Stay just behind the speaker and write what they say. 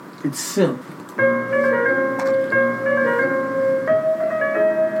It's simple.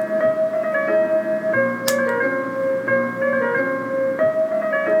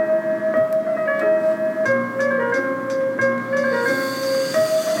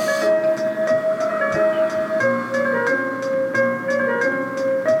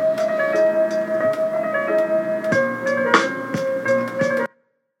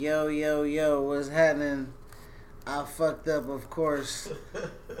 Yo, what's happening? I fucked up, of course.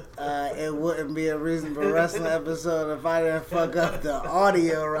 It wouldn't be a Reasonable Wrestling episode if I didn't fuck up the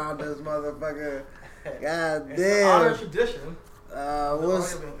audio around this motherfucker. God It's damn. an honor tradition.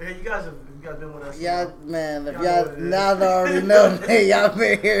 Hey, you guys been with us. Y'all, man, if y'all already know, y'all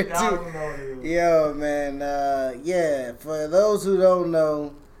been here y'all too. already know what it is. Yo, man, yeah, for those who don't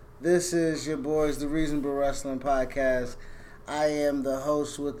know, this is your boys, the Reasonable Wrestling Podcast. I am the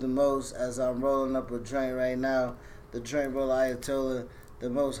host with the most as I'm rolling up a joint right now. The joint roll Ayatollah, the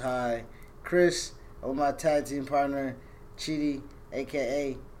most high. Chris, with my tag team partner, Chidi,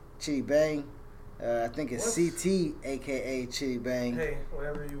 a.k.a. Chidi Bang. I think it's CT, a.k.a. Chidi Bang. Hey,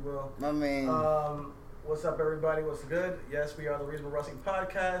 whatever you will. My man. What's up, everybody? What's good? Yes, we are the Reasonable Wrestling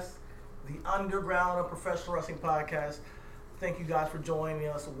Podcast, the underground of professional wrestling podcast. Thank you guys for joining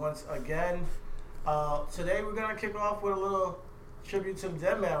us once again. Today we're gonna kick off with a little tribute to the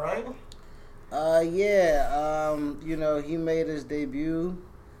dead man, right? He made his debut,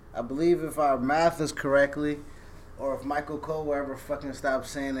 I believe, if our math is correctly, or if Michael Cole will ever fucking stop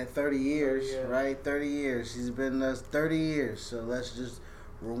saying it, 30 years, right? 30 years. He's been with us 30 years, so let's just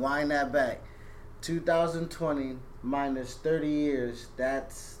rewind that back. 2020 minus 30 years,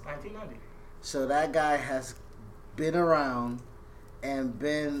 that's 1990. So that guy has been around and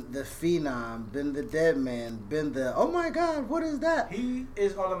been the phenom, been the dead man, been the, oh my God, what is that? He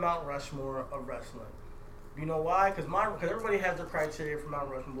is on the Mount Rushmore of wrestling. You know why? Because everybody has their criteria for Mount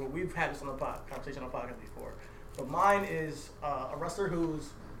Rushmore. We've had this on the conversation on the podcast before. But mine is a wrestler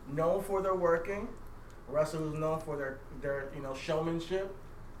who's known for their working, a wrestler who's known for their showmanship,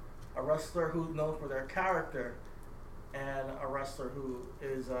 a wrestler who's known for their character, and a wrestler who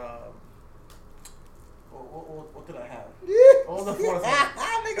is what did I have? What was the fourth one?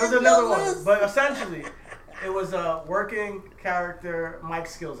 There was another one, but essentially, it was a working character, Mike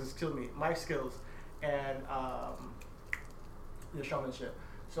Skills. Mike Skills, and the showmanship.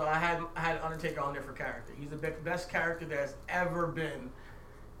 So I had Undertaker on there for character. He's the best character that has ever been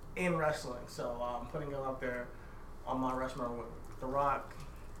in wrestling. So I'm putting him up there on my Rushmore with The Rock,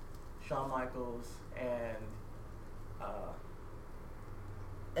 Shawn Michaels, and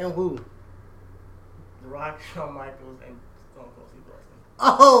who? The Rock, Shawn Michaels, and Stone Cold Steve Austin.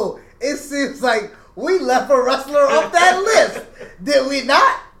 Oh, it seems like we left a wrestler off that list. Did we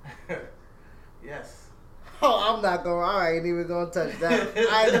not? Yes. Oh, I ain't even gonna touch that.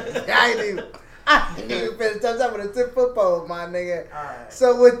 I ain't even finna touch that with a 10-foot pole, my nigga. Right.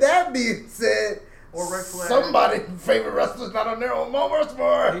 So with that being said, or Ric Flair. Somebody's favorite wrestler's not on their own Mount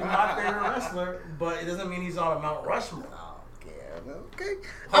Rushmore. He's my favorite wrestler, but it doesn't mean he's on a Mount Rushmore. Okay.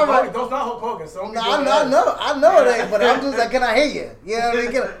 All right. Don't not Hulk Hogan. So I know it ain't, but I'm just like, can I hear you? You know what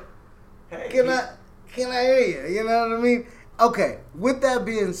I mean? Can I hear you? You know what I mean? Okay. With that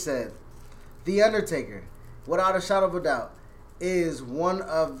being said, The Undertaker, without a shadow of a doubt, is one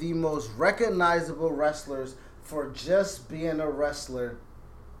of the most recognizable wrestlers for just being a wrestler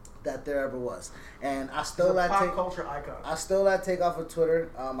that there ever was. And I stole that pop culture icon. I stole that take off of Twitter.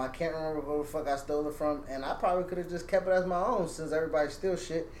 I can't remember who the fuck I stole it from, and I probably could have just kept it as my own since everybody steals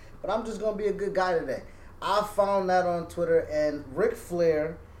shit. But I'm just gonna be a good guy today. I found that on Twitter, and Ric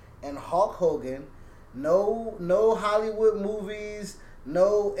Flair and Hulk Hogan, no Hollywood movies,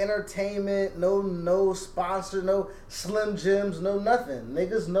 no entertainment, no sponsor, no Slim Jims, no nothing.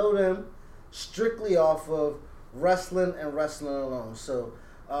 Niggas know them strictly off of wrestling and wrestling alone. So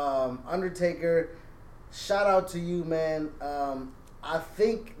Undertaker, shout out to you, man. I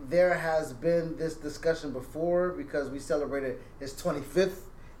think there has been this discussion before because we celebrated his 25th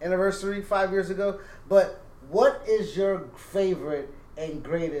anniversary 5 years ago. But what is your favorite and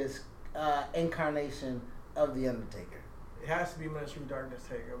greatest incarnation of The Undertaker? It has to be Ministry of Darkness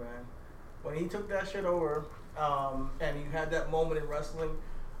Taker, man. When he took that shit over, and you had that moment in wrestling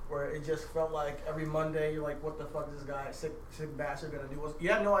where it just felt like every Monday you're like, what the fuck is this guy, sick bastard, gonna do? You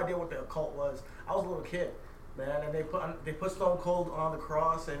had no idea what the occult was. I was a little kid, man, and they put Stone Cold on the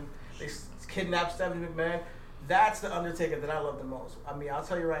cross and they kidnapped Stephanie McMahon. That's the Undertaker that I love the most. I mean, I'll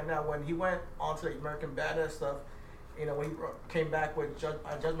tell you right now, when he went onto the American Badass stuff, when he came back with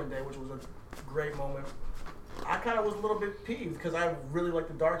Judgment Day, which was a great moment, I kind of was a little bit peeved because I really like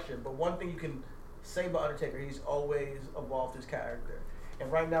the dark shit. But one thing you can say about Undertaker, he's always evolved his character.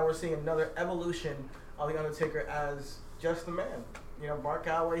 And right now we're seeing another evolution of the Undertaker as just the man. You know, Mark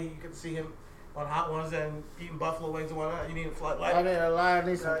Calloway, you can see him on Hot Ones and eating buffalo wings and whatnot. You need a flat light. I need a light. I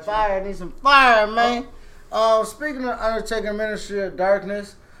need some fire. I need some fire, man. Speaking of Undertaker Ministry of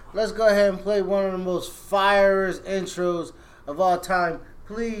Darkness, let's go ahead and play one of the most firest intros of all time.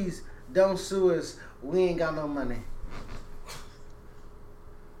 Please don't sue us. We ain't got no money.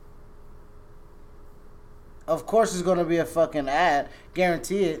 Of course, it's gonna be a fucking ad.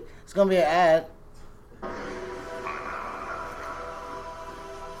 Guarantee it. It's gonna be an ad.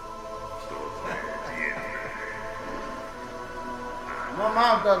 My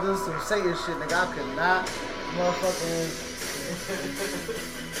mom thought this was some Satan shit, nigga. I could not motherfucking.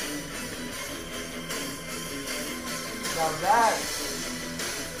 Now that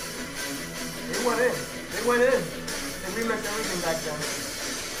they went in. They went in. They remixed everything back then.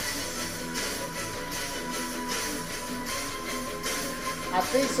 I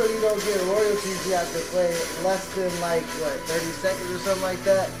think so you don't get royalties, you have to play less than like, what, 30 seconds or something like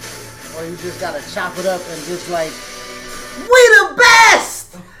that? Or you just gotta chop it up and just like, we the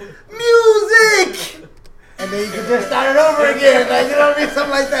best! Music! And then you can just start it over again, like, you know what I mean?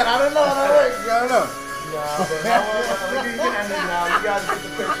 Something like that. I don't know how that works, I don't know. Nah, but you can end it now. You guys get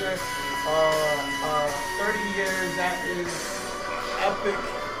the picture. 30 years, that is epic.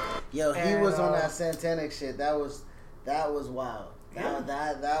 Yo, he was on that Santanic shit. That was wild. Yeah.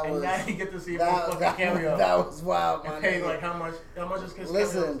 That and was. now you get to see fucking Cameo. That was wild, man. Hey, like how much is Cameo?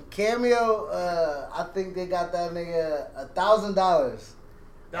 Listen, Cameo. I think they got that nigga $1,000.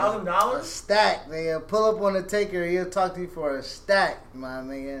 $1,000? Stack, nigga. Pull up on the Taker. He'll talk to you for a stack, my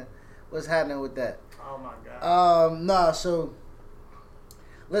nigga. What's happening with that? Oh my god. Nah. So,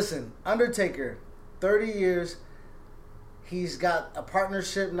 listen, Undertaker, 30 years. He's got a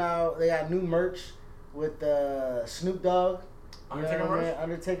partnership now. They got new merch with Snoop Dogg. Undertaker merch?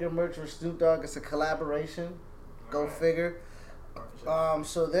 Undertaker merch with Snoop Dogg. It's a collaboration. Go figure.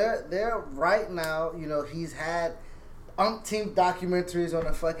 So they're right now. You know, he's had umpteen documentaries on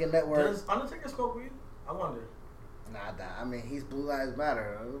the fucking network. Does Undertaker smoke weed? I wonder. Nah. I mean, he's Blue Lives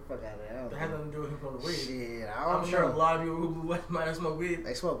Matter. What the fuck out of there? That has nothing to do with him smoking weed. Shit, I don't know. I'm sure a lot of people who Blue Lives Matter smoke weed.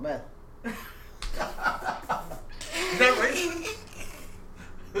 They smoke meth. Is that racist?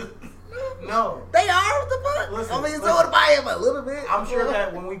 No. They are? What the fuck? Listen, I mean, so would I am a little bit. I'm sure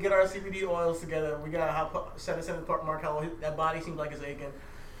that when we get our CBD oils together, we gotta send Markello. That body seems like it's aching,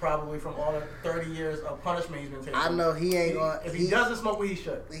 probably from all the 30 years of punishment he's been taking. I know he ain't gonna. If he doesn't smoke weed, he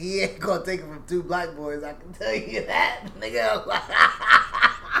should. He ain't gonna take it from two black boys. I can tell you that, nigga.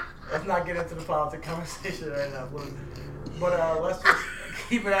 Let's not get into the politics conversation right now, please. But let's just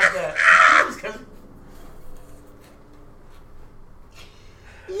keep it at that.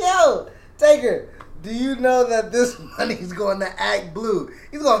 Yo, Taker, do you know that this money's going to Act Blue?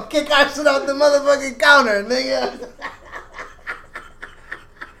 He's gonna kick our shit off the motherfucking counter, nigga.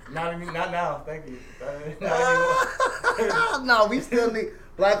 Not now, thank you. Not anymore. No, we still need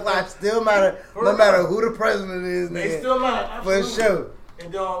Black Lives still matter, no matter who the president is, nigga. They still matter, absolutely. For sure.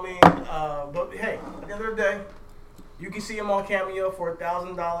 And don't mean, but hey, at the end of the day, you can see him on Cameo for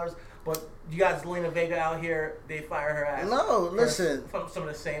 $1,000. But you got Zelina Vega out here, they fire her ass. No, listen. From some of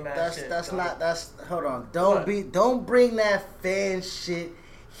the same ass shit. Hold on. Don't bring that fan shit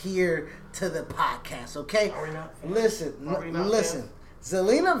here to the podcast, okay? Are we not fans? Listen.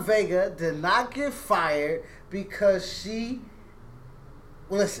 Zelina Vega did not get fired because she.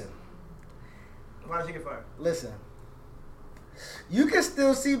 Listen. Why did she get fired? Listen. You can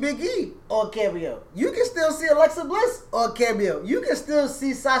still see Big E on Cameo. You can still see Alexa Bliss on Cameo. You can still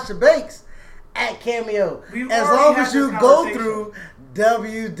see Sasha Banks at Cameo. As long as you go through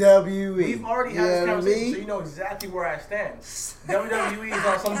WWE. We've already had this conversation, so you know exactly where I stand. WWE is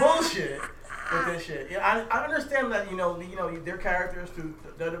on some bullshit with this shit. Yeah, I understand that you know their characters through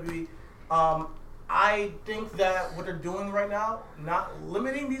WWE. I think that what they're doing right now, not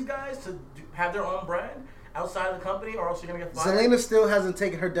limiting these guys to have their own brand outside of the company, or else you're gonna get fired. Zelina still hasn't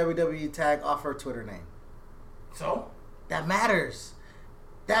taken her WWE tag off her Twitter name. So that matters.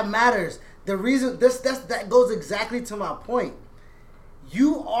 The reason that goes exactly to my point.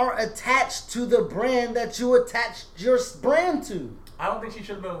 You are attached to the brand that you attached your brand to. I don't think she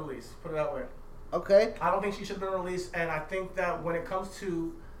should have been released. Put it that way. Okay. I don't think she should have been released, and I think that when it comes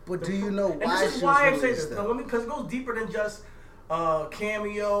to, but do you know why? And this is why I say this, because it goes deeper than just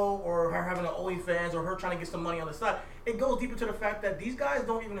Cameo or her having an OnlyFans or her trying to get some money on the side. It goes deeper to the fact that these guys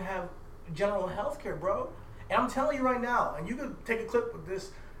don't even have general health care, bro. And I'm telling you right now, and you can take a clip with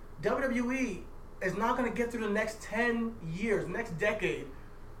this, WWE is not going to get through the next 10 years, next decade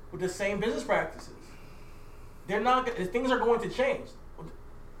with the same business practices. They're not. Things are going to change.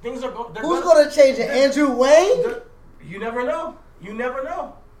 things are going. Who's gonna change it? Andrew Wayne? You never know. You never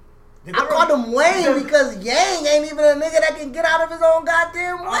know. I called him Wayne because Yang ain't even a nigga that can get out of his own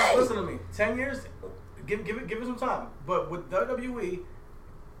goddamn way. Listen to me. 10 years, give it some time. But with WWE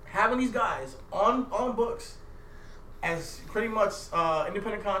having these guys on books as pretty much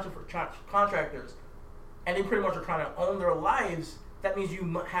independent contractors, and they pretty much are trying to own their lives, that means you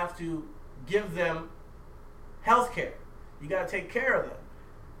have to give them health care. You got to take care of them.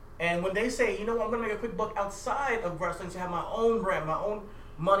 And when they say, you know what, I'm going to make a quick buck outside of wrestling to have my own brand, my own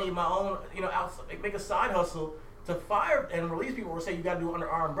money, my own, outside, make a side hustle to fire and release people or say you got to do it under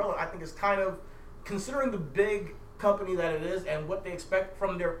our umbrella, I think it's kind of, considering the big company that it is and what they expect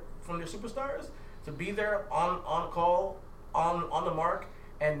from their superstars, to be there on call, on the mark,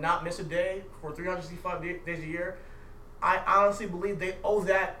 and not miss a day for 365 days a year. I honestly believe they owe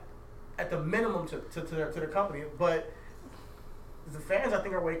that at the minimum to their company. But the fans, I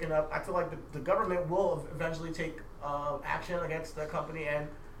think, are waking up. I feel like the government will eventually take action against the company, and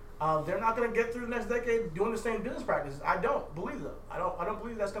they're not going to get through the next decade doing the same business practices. I don't believe them. I don't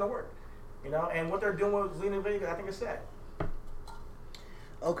believe that's going to work. And what they're doing with Zelina Vega, I think, is sad.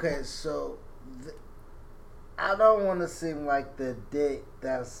 Okay, so I don't want to seem like the dick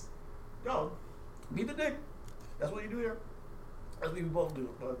that's... No, be the dick. That's what you do here. That's what we both do.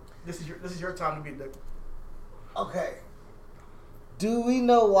 But this is your time to be a dick. Okay. Do we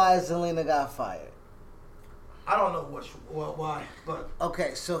know why Zelina got fired? I don't know why, but...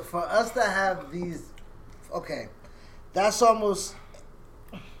 Okay, so for us to have these... Okay, that's almost...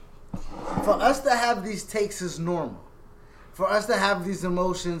 For us to have these takes is normal. For us to have these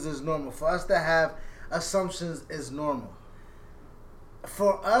emotions is normal. For us to have assumptions is normal.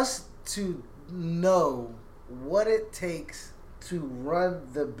 For us to know what it takes to run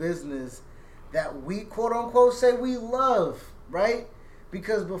the business that we, quote unquote, say we love, right?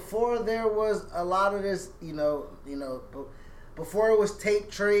 Because before there was a lot of this, before it was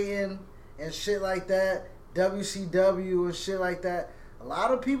tape trading and shit like that, WCW and shit like that, a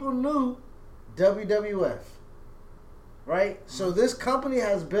lot of people knew WWF, right? Mm-hmm. So this company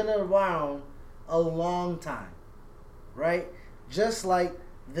has been around a long time, right? Just like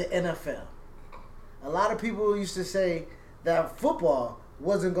the NFL. A lot of people used to say that football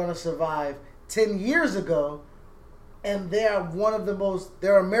wasn't going to survive 10 years ago, and they're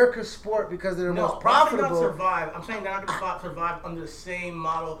America's sport because they're the most profitable. I'm saying not survive. I'm saying they're not going to survive under the same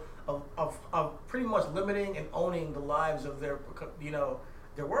model of pretty much limiting and owning the lives of their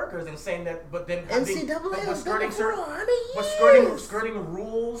workers, and saying that, but then NCAA has done it for 100 years. skirting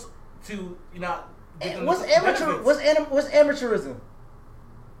rules to What's amateurism? What's amateurism?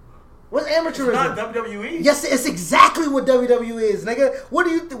 It's not WWE. Yes, it's exactly what WWE is, nigga.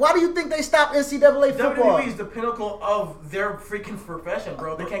 Why do you think they stopped NCAA football? WWE is the pinnacle of their freaking profession,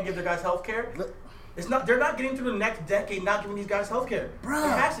 bro. They can't give their guys health care. It's not. They're not getting through the next decade not giving these guys health care. Bro,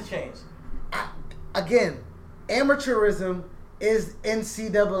 it has to change. Again, amateurism is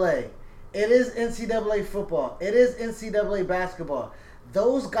NCAA. It is NCAA football. It is NCAA basketball.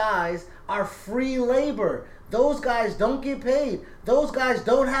 Those guys are free labor. Those guys don't get paid. Those guys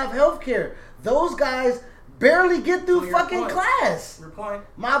don't have health care. Those guys barely get through fucking class. Your point.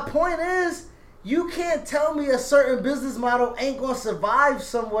 My point is, you can't tell me a certain business model ain't going to survive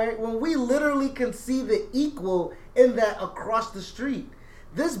somewhere when we literally can see the equal in that across the street.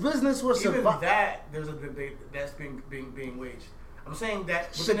 This business will survive. Even that, there's a debate that's being waged. I'm saying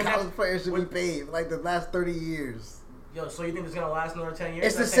that college players should be paid like the last 30 years. Yo, so you think it's gonna last another 10 years?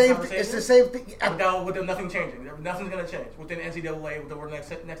 It's the same thing. With nothing changing. Nothing's gonna change within NCAA over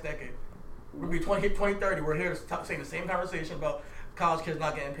the next decade. We'll be 2030. We're here to say the same conversation about college kids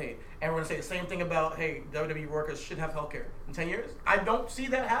not getting paid, and we're gonna say the same thing about, hey, WWE workers should have health care in 10 years. I don't see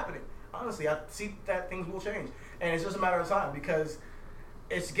that happening. Honestly, I see that things will change, and it's just a matter of time because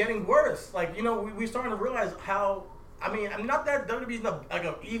it's getting worse. Like, we're starting to realize how. I mean, I'm not that WWE's like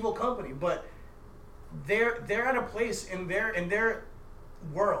an evil company, but they're at a place in their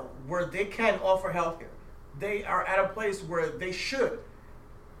world where they can offer healthcare. They are at a place where they should.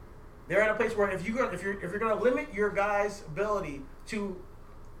 They're at a place where if you're gonna limit your guys' ability to,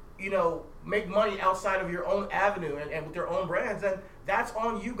 make money outside of your own avenue and with their own brands, then that's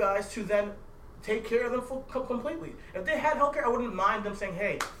on you guys to then take care of them completely. If they had healthcare, I wouldn't mind them saying,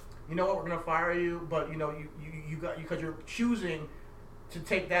 hey, you know what, we're gonna fire you, but you because you're choosing to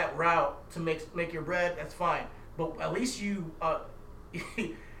take that route to make your bread, that's fine. But at least you have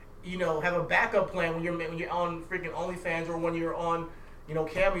a backup plan when you're on freaking OnlyFans or when you're on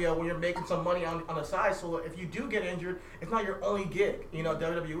Cameo, when you're making some money on the side. So if you do get injured, it's not your only gig.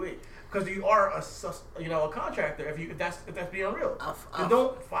 WWE. because you are a contractor. If that's being real, then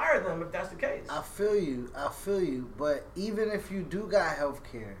don't fire them if that's the case. I feel you. But even if you do got health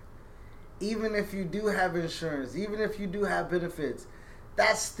care, even if you do have insurance, even if you do have benefits,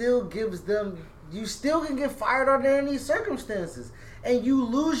 that still gives them. You still can get fired under any circumstances, and you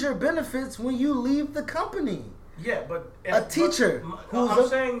lose your benefits when you leave the company. Yeah, but a teacher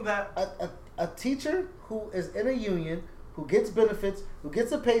saying that a teacher who is in a union, who gets benefits, who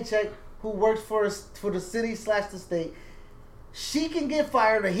gets a paycheck, who works for the city / the state, she can get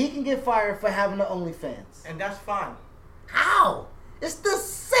fired or he can get fired for having the OnlyFans, and that's fine. How? It's the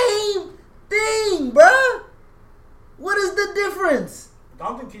same thing, bruh. What is the difference? I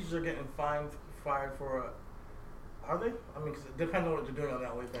don't think teachers are getting fired for. Are they? I mean, cause it depends on what they're doing on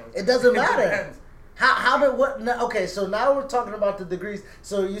that OnlyFans. It doesn't matter. How did what? Okay, so now we're talking about the degrees.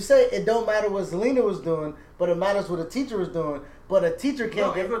 So you say it don't matter what Zelina was doing, but it matters what a teacher was doing. But a teacher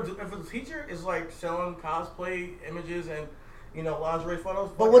can't. If a teacher is like selling cosplay images and lingerie photos.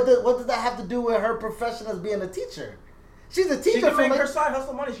 But what does that have to do with her profession as being a teacher? She's a teacher. She can make her side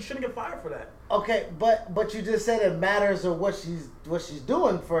hustle money. She shouldn't get fired for that. Okay, but you just said it matters or what she's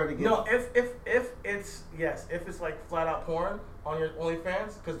doing for her to get. No, if it's like flat out porn on your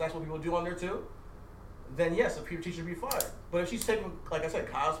OnlyFans, because that's what people do on there too. Then yes, a teacher should be fired. But if she's taking, like I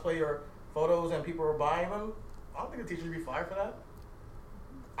said, cosplay or photos and people are buying them, I don't think a teacher should be fired for that.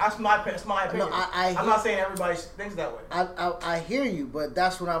 That's my opinion. No, I'm not saying everybody thinks that way. I hear you, but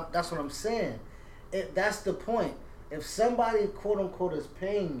that's what I'm saying. That's the point. If somebody quote unquote is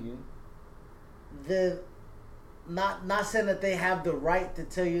paying you, then not saying that they have the right to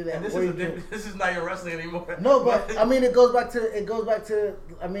tell you that. And this is not your wrestling anymore. No, but I mean, it goes back to.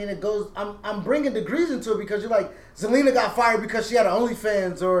 I mean, it goes. I'm bringing degrees into it because you're like Zelina got fired because she had an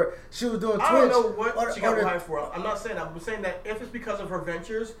OnlyFans or she was doing Twitch. I don't know what she got fired for. I'm not saying that. I'm saying that if it's because of her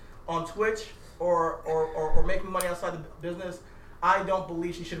ventures on Twitch or making money outside the business, I don't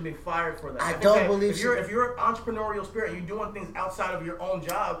believe she should be fired for that. I don't believe if you're an entrepreneurial spirit and you're doing things outside of your own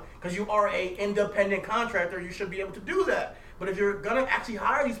job because you are a independent contractor, you should be able to do that. But if you're gonna actually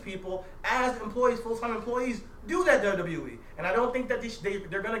hire these people as employees, full-time employees, do that WWE. And I don't think that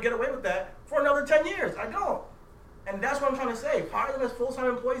they're gonna get away with that for another 10 years. I don't. And that's what I'm trying to say. Hire them as full-time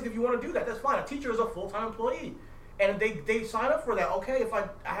employees if you want to do that. That's fine. A teacher is a full-time employee. And they sign up for that. Okay, if I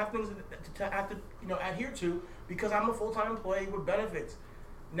have things to have to adhere to because I'm a full-time employee with benefits.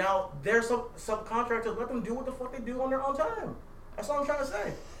 Now there's some subcontractors. Let them do what the fuck they do on their own time. That's all I'm trying to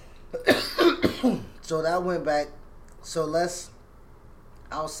say. So that went back. So let's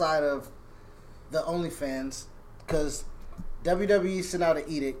outside of the OnlyFans, because WWE sent out an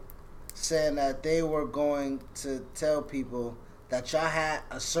edict saying that they were going to tell people that y'all had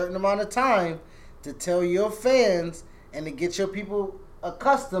a certain amount of time to tell your fans and to get your people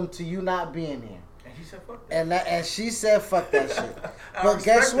accustomed to you not being here. And she said fuck that. And she said fuck that shit. But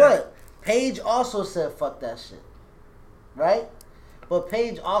guess what? Paige also said fuck that shit. Right? But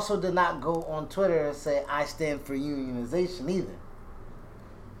Paige also did not go on Twitter and say I stand for unionization either.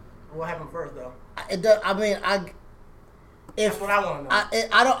 What happened first though? That's what I want to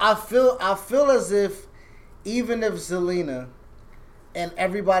know. I feel as if even if Zelina and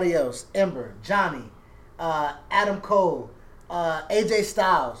everybody else, Ember, Johnny, Adam Cole, AJ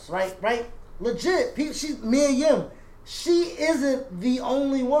Styles, right? Legit, she's Mia Yim. She isn't the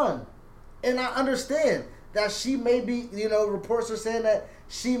only one. And I understand that she may be, reports are saying that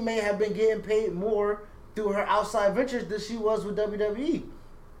she may have been getting paid more through her outside ventures than she was with WWE.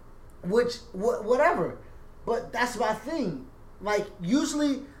 Which, whatever. But that's my thing. Like,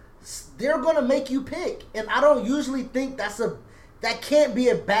 usually, they're going to make you pick. And I don't usually think that can't be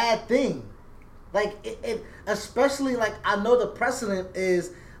a bad thing. Like, especially, like, I know the precedent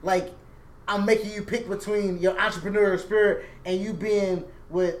is, like, I'm making you pick between your entrepreneurial spirit and you being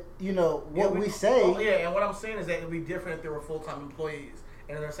with, we say. Oh, yeah, and what I'm saying is that it would be different if they were full-time employees.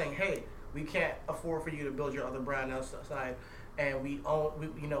 And they're saying, hey, we can't afford for you to build your other brand outside, and we own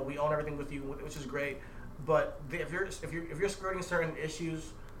everything with you, which is great. But if you're skirting certain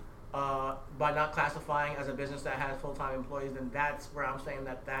issues by not classifying as a business that has full-time employees, then that's where I'm saying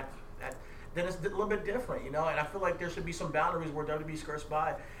that then it's a little bit different, And I feel like there should be some boundaries where WWE skirts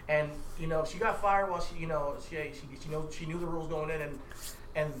by. And she got fired while she knew the rules going in,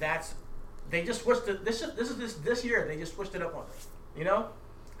 and that's they just switched it. This year they just switched it up on her,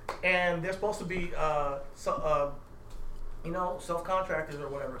 And they're supposed to be self-contractors or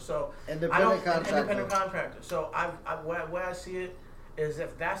whatever. So independent contractors. So the way I see it is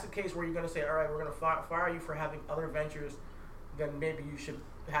if that's the case where you're going to say, all right, we're going to fire you for having other ventures, then maybe you should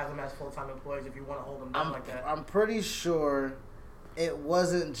have them as full-time employees if you want to hold them down like that. I'm pretty sure it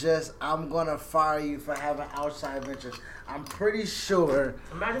wasn't just I'm gonna fire you for having outside ventures. I'm pretty sure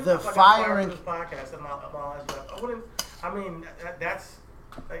Imagine the if I got fired firing. from this podcast and my last job. I wouldn't. I mean, that's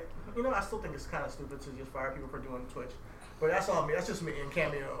like, you know, I still think it's kind of stupid to just fire people for doing Twitch, but that's all me. That's just me and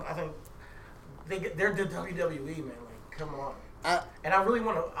Cameo. I think they're the WWE, man. Like, come on. And I really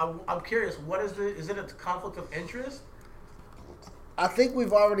want to. I'm curious. What is it? Is it a conflict of interest? I think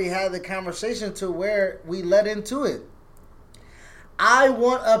we've already had the conversation to where we led into it. I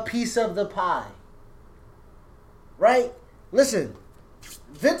want a piece of the pie. Right? Listen,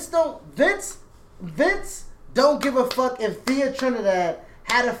 Vince don't give a fuck if Thea Trinidad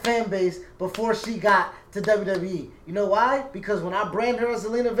had a fan base before she got to WWE. You know why? Because when I brand her as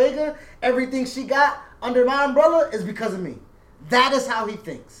Zelina Vega, everything she got under my umbrella is because of me. That is how he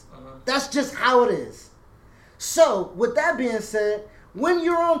thinks. That's just how it is. So, with that being said, when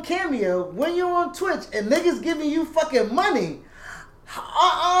you're on Cameo, when you're on Twitch, and niggas giving you fucking money,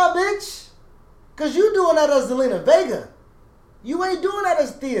 bitch. Because you doing that as Zelina Vega. You ain't doing that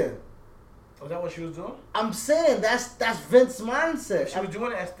as Thea. Was that what she was doing? I'm saying that's Vince's mindset. If she was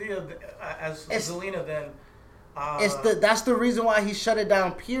doing it as Thea, as Zelina, then... that's the reason why he shut it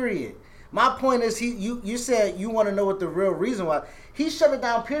down, period. My point is, you said you want to know what the real reason why. He shut it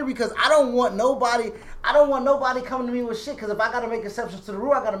down, period, because I don't want nobody coming to me with shit, because if I got to make exceptions to the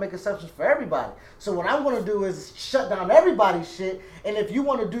rule, I got to make exceptions for everybody. So what I'm going to do is shut down everybody's shit, and if you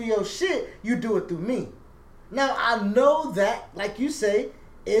want to do your shit, you do it through me. Now, I know that, like you say,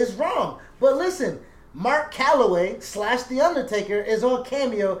 is wrong. But listen, Mark Calloway / The Undertaker is on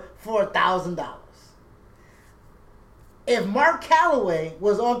Cameo for $1,000. If Mark Calloway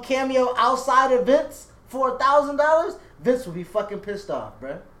was on Cameo outside of Vince for $1,000, Vince would be fucking pissed off,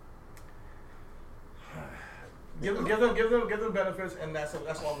 bruh. Give them benefits, and that's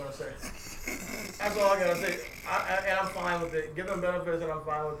all I'm gonna say. That's all I gotta say. And I'm fine with it. Give them benefits, and I'm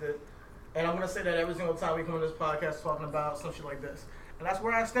fine with it. And I'm gonna say that every single time we come on this podcast talking about some shit like this. And that's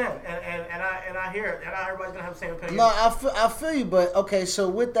where I stand. And I hear it. And everybody's gonna have the same opinion. No, I feel you, but okay. So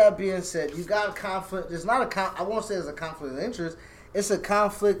with that being said, you got a conflict. It's not I won't say it's a conflict of interest. It's a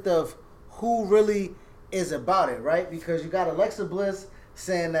conflict of who really is about it, right? Because you got Alexa Bliss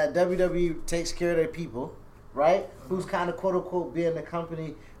saying that WWE takes care of their people, right? Who's kind of quote unquote being the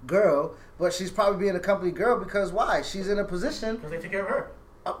company girl, but she's probably being a company girl because why? She's in a position because they take care of her.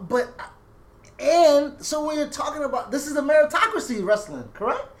 And so when you're talking about, this is a meritocracy wrestling,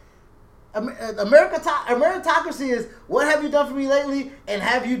 correct? Meritocracy is, what have you done for me lately, and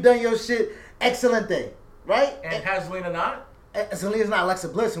have you done your shit excellente, right? And has Zelina not? Zelina's not Alexa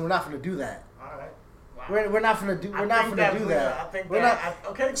Bliss, and we're not going to do that. All right. Wow. We're not going to do that. I think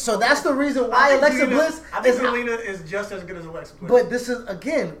okay. So that's the reason why Alexa Bliss. I think Zelina is just as good as Alexa Bliss. But this is,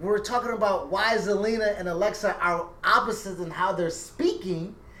 again, we're talking about why Zelina and Alexa are opposites in how they're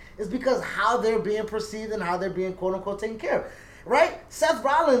speaking. Is because how they're being perceived and how they're being quote unquote taken care of, right? Seth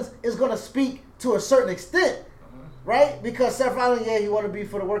Rollins is going to speak to a certain extent, right? Because Seth Rollins, he want to be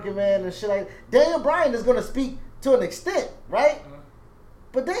for the working man and shit like that. Daniel Bryan is going to speak to an extent, right?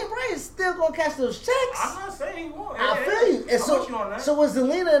 But Daniel Bryan is still going to catch those checks. I'm not saying he won't. I feel you. And so with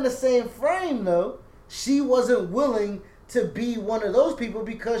Zelina in the same frame, though, she wasn't willing to be one of those people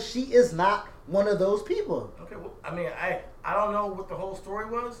because she is not one of those people. Okay, well, I mean, I don't know what the whole story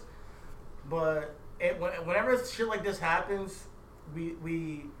was, but whenever shit like this happens,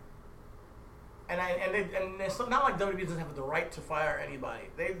 and it's not like WWE doesn't have the right to fire anybody.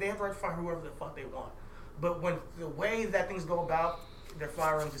 They have the right to fire whoever the fuck they want. But when the way that things go about, they're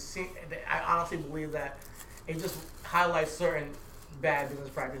firing. I honestly believe that it just highlights certain bad business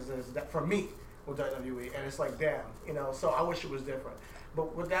practices that for me with WWE, and it's like, damn, So I wish it was different.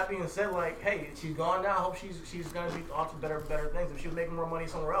 But with that being said, like, hey, she's gone now. I hope she's gonna be on to better things. If she was making more money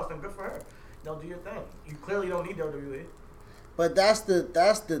somewhere else, then good for her. Do your thing. You clearly don't need WWE. But that's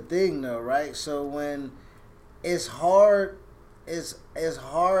the thing, though, right? So when it's hard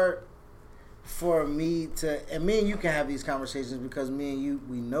for me to, and me and you can have these conversations because me and you,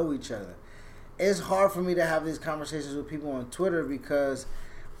 we know each other. It's hard for me to have these conversations with people on Twitter because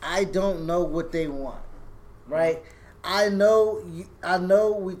I don't know what they want, right? I know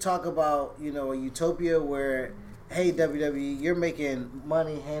we talk about, a utopia where, hey, WWE, you're making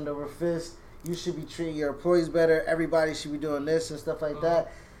money hand over fist. You should be treating your employees better. Everybody should be doing this and stuff like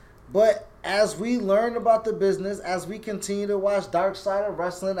that. But as we learn about the business, as we continue to watch Dark Side of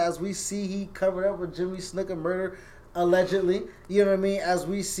Wrestling, as we see he covered up with Jimmy Snuka murder, allegedly, you know what I mean? As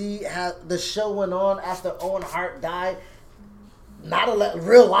we see how the show went on after Owen Hart died, not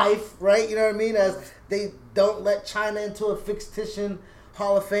real life, right? You know what I mean? As they don't let China into a fictitious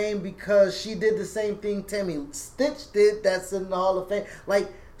Hall of Fame because she did the same thing Tammy Stitch did that's in the Hall of Fame.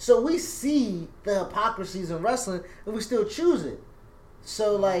 Like, so we see the hypocrisies in wrestling and we still choose it.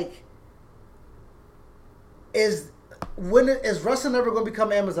 So, like, is wrestling ever going to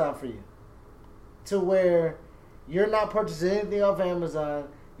become Amazon for you? To where you're not purchasing anything off Amazon.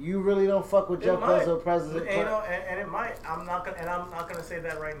 You really don't fuck with Jeff Bezos, president. And it might. I'm not gonna say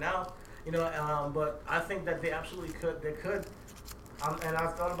that right now. But I think that they absolutely could. They could. And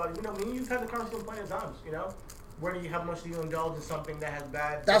I've thought about it. Me and you've had the conversation plenty of times. How much do you indulge in something that has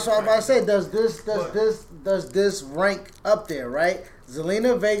bad? That's what I was about to say. Does this rank up there? Right?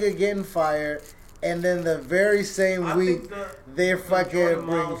 Zelina Vega getting fired, and then the very same week they're fucking. The Jordan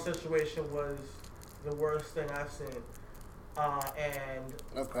Miles situation was the worst thing I've seen.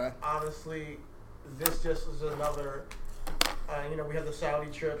 Honestly, this just is another. We have the Saudi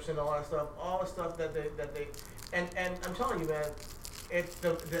trips and all that stuff. All the stuff that they, and I'm telling you, man, it's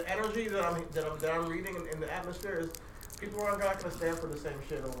the energy that I'm reading in the atmosphere is people are not going to stand for the same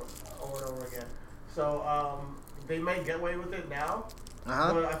shit over and over again. So they may get away with it now,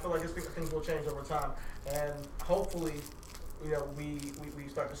 but I feel like things will change over time, and hopefully, we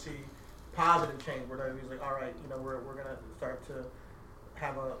start to see positive change where WWE's like, all right, we're gonna start to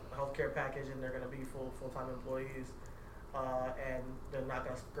have a healthcare package and they're gonna be full-time employees, and they're not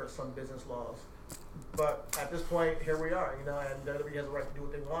gonna skirt some business laws. But at this point, here we are, and WWE has a right to do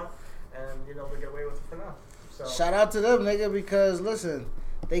what they want, and they get away with it for now. So shout out to them, nigga, because listen,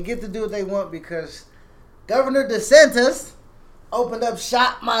 they get to do what they want because Governor DeSantis opened up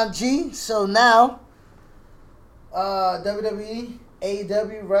shop, my G. So now, WWE.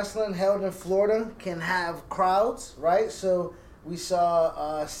 AEW wrestling held in Florida can have crowds, right? So we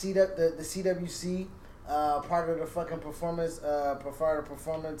saw the CWC part of the fucking performance, part of the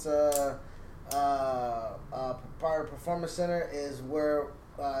performance center is where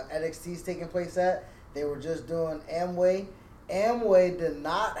NXT is taking place at. They were just doing Amway. Amway did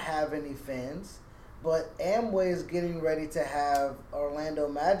not have any fans. But Amway is getting ready to have Orlando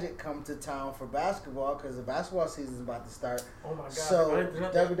Magic come to town for basketball because the basketball season is about to start. Oh my god! So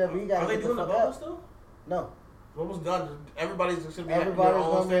WWE got to get the fuck out. Still? No. What was done? Everybody's going to be in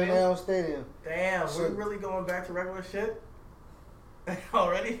their own stadium. Damn, we're really going back to regular shit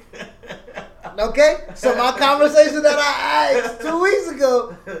already. Okay, so my conversation that I asked 2 weeks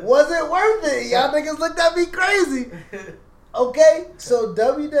ago, was it worth it? Y'all niggas looked at me crazy. Okay, so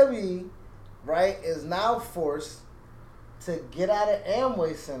WWE. Right, is now forced to get out of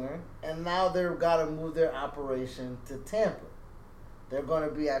Amway Center, and now they've got to move their operation to Tampa. They're going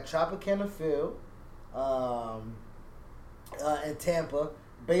to be at Tropicana Field in Tampa,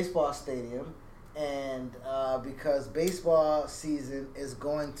 baseball stadium, and because baseball season is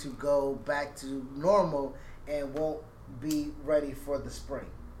going to go back to normal and won't be ready for the spring.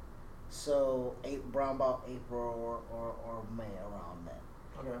 So, around about April or May, around that.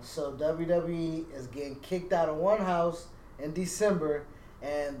 Okay. So WWE is getting kicked out of one house in December,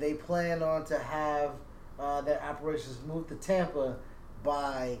 and they plan on to have their operations moved to Tampa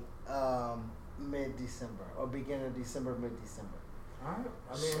by mid-December or beginning of December, mid-December. All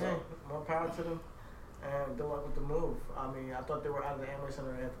right. Hey, more power to them, and good luck with the move. I thought they were out of the Amway Center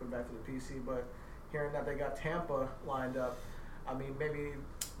and they had to go back to the PC, but hearing that they got Tampa lined up, maybe.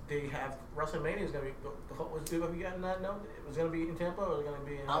 They have WrestleMania is gonna be. Was it gonna be getting that? No, it was gonna be in Tampa or was it gonna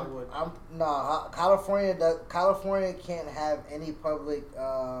be in Hollywood? California can't have any public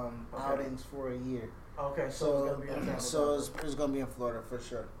outings for a year. Okay, so it's gonna be in Tampa. So it's gonna be in Florida for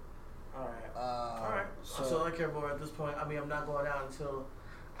sure. All right. So I care more at this point. I'm not going out until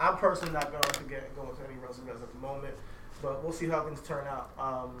I'm personally not going to go into any wrestling events at the moment, but we'll see how things turn out.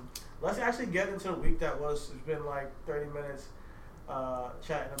 Let's actually get into the week that was. It's been like 30 minutes.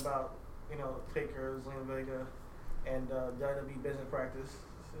 Chatting about, Taker, Zelina Vega, and WWE business practices.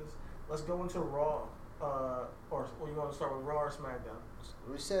 Let's go into Raw. Or you want to start with Raw or SmackDown?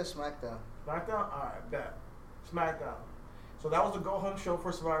 We said SmackDown. SmackDown? Alright, bet. SmackDown. So that was the go-home show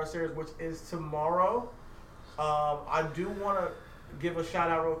for Survivor Series, which is tomorrow. I do want to give a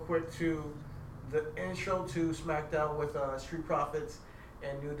shout-out real quick to the intro to SmackDown with Street Profits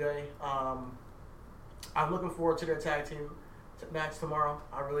and New Day. I'm looking forward to their tag team match tomorrow.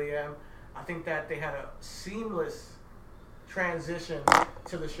 I really am. I think that they had a seamless transition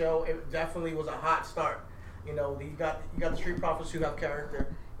to the show. It definitely was a hot start. You got the Street Profits who have character.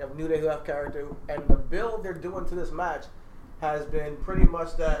 You have New Day who have character, and the build they're doing to this match has been pretty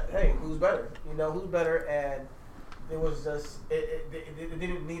much that. Hey, who's better? Who's better? And it was just it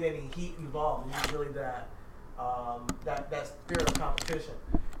didn't need any heat involved. It was really that spirit of competition.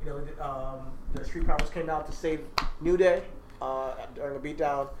 The Street Profits came out to save New Day. during a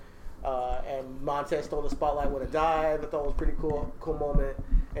beatdown. And Montez stole the spotlight with a dive. I thought it was a pretty cool moment.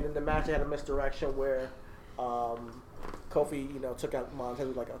 And in the match, they had a misdirection where Kofi, took out Montez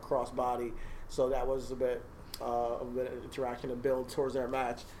with like a crossbody. So that was a bit of interaction to build towards their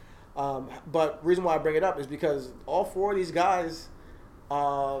match. But the reason why I bring it up is because all four of these guys,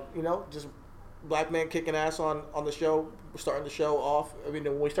 just black men kicking ass on the show, starting the show off. I mean,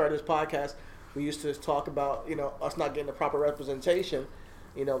 when we started this podcast, we used to talk about, us not getting the proper representation.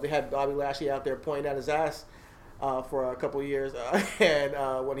 They had Bobby Lashley out there pointing at his ass for a couple of years,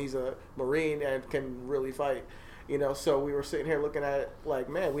 and when he's a Marine and can really fight, So we were sitting here looking at it like,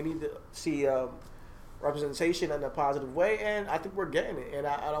 man, we need to see representation in a positive way, and I think we're getting it. And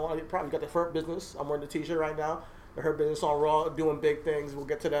I don't want to get proud. You got the Hurt Business. I'm wearing the T-shirt right now. The Hurt Business on Raw doing big things. We'll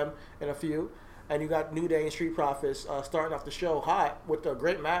get to them in a few. And you got New Day and Street Profits starting off the show hot with a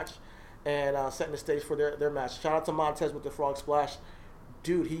great match and setting the stage for their match. Shout out to Montez with the Frog Splash.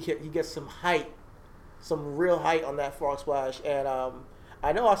 Dude, he gets some height, some real height on that Frog Splash. And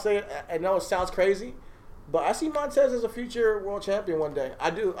I know it sounds crazy, but I see Montez as a future world champion one day. I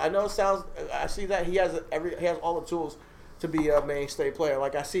do. I know I see that he has all the tools to be a mainstay player.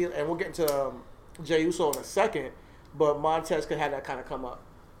 Like I see, and we'll get into Jey Uso in a second, but Montez could have that kind of come up.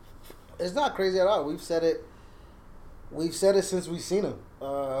 It's not crazy at all. We've said it since we've seen him,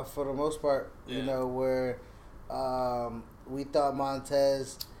 for the most part. Yeah. Where we thought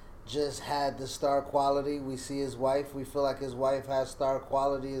Montez just had the star quality. We see his wife. We feel like his wife has star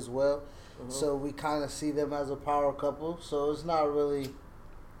quality as well. Mm-hmm. So we kind of see them as a power couple. So it's not really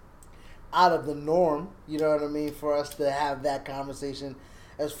out of the norm, you know what I mean, for us to have that conversation.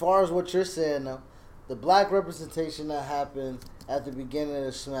 As far as what you're saying, though, the black representation that happened at the beginning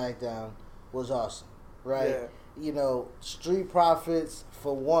of SmackDown was awesome, right? Yeah. Street Profits,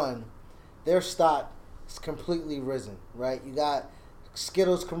 for one, their stock is completely risen, right? You got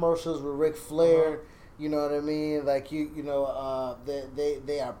Skittles commercials with Ric Flair, you know what I mean? Like,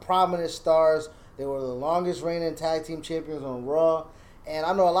 they are prominent stars. They were the longest reigning tag team champions on Raw. And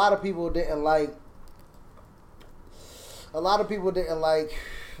I know a lot of people didn't like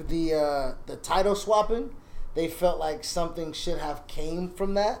the title swapping. They felt like something should have came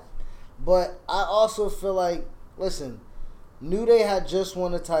from that. But I also feel like, listen, New Day had just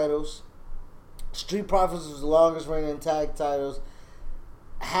won the titles. Street Profits was the longest reigning tag titles.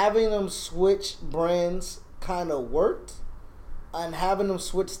 Having them switch brands kind of worked. And having them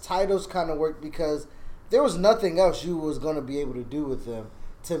switch titles kind of worked because there was nothing else you was going to be able to do with them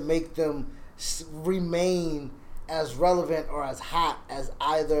to make them remain as relevant or as hot as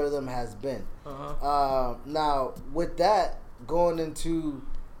either of them has been. Now, with that, going into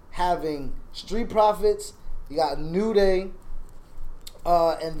having Street Profits, you got New Day,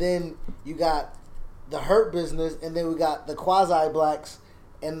 and then you got the Hurt Business, and then we got the Quasi Blacks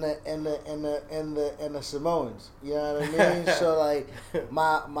and the Samoans. You know what I mean? So like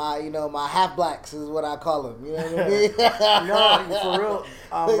my half blacks is what I call them. You know what I mean? No, for real.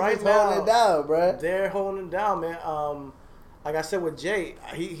 Right now, holding it down, bro. They're holding it down, man. Like I said with Jay,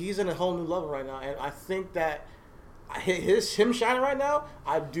 he's in a whole new level right now, and I think that him shining right now,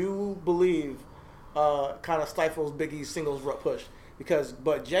 I do believe, kind of stifles Big E's singles push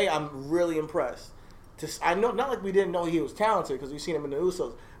but Jay, I'm really impressed. I know, not like we didn't know he was talented because we've seen him in the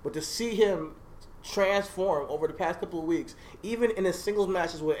Usos, but to see him transform over the past couple of weeks, even in his singles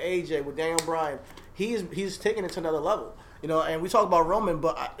matches with AJ, with Daniel Bryan, he's taking it to another level. And we talk about Roman,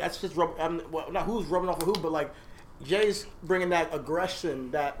 but that's just not who's rubbing off of who, but like Jay's bringing that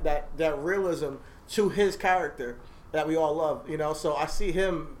aggression, that realism to his character that we all love. So I see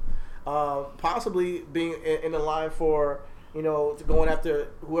him possibly being in the line for. Going after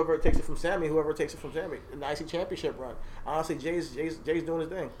whoever takes it from Sammy in the IC Championship run. Honestly, Jay's doing his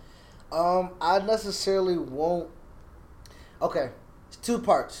thing. I necessarily won't. Okay, it's two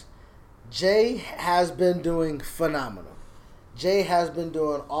parts. Jay has been doing phenomenal. Jay has been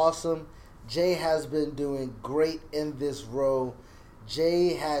doing awesome. Jay has been doing great in this role.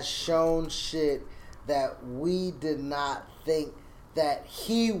 Jay has shown shit that we did not think that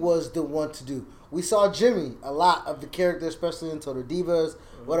he was the one to do. We saw Jimmy, a lot of the character, especially in Total Divas,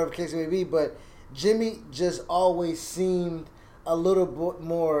 whatever the case may be, but Jimmy just always seemed a little bit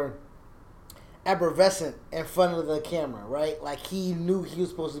more effervescent in front of the camera, right? Like he knew he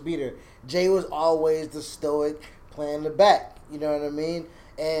was supposed to be there. Jay was always the stoic, playing the back, you know what I mean?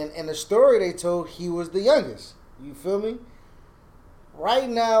 And in the story they told, he was the youngest. You feel me? Right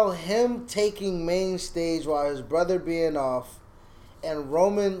now, him taking main stage while his brother being off, and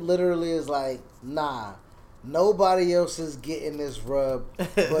Roman literally is like, nah, nobody else is getting this rub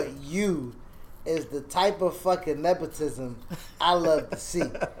but you. is the type of fucking nepotism I love to see,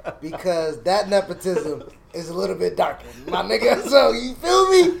 because that nepotism is a little bit darker, my nigga. So you feel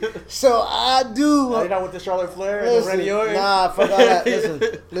me? So I do. Are you not with the Charlotte Flair and the Randy Orton? Nah, fuck all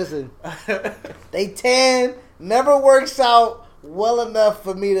that. Listen. They tan never works out well enough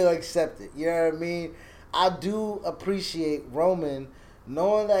for me to accept it. You know what I mean? I do appreciate Roman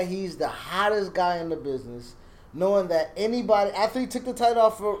knowing that he's the hottest guy in the business, knowing that anybody after he took the title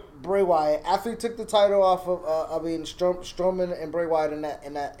off of Bray Wyatt, after he took the title off of Strowman and Bray Wyatt in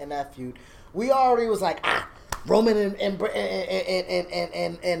that feud, we already was like Roman and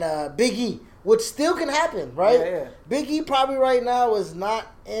Big E, which still can happen, right? Yeah. Big E probably right now is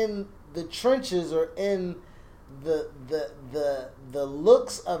not in the trenches or in the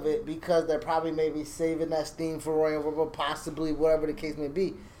looks of it, because they're probably maybe saving that steam for Royal Rumble, possibly, whatever the case may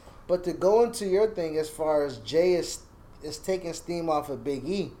be. But to go into your thing as far as Jay is taking steam off of Big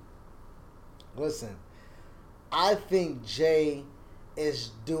E, listen, I think Jay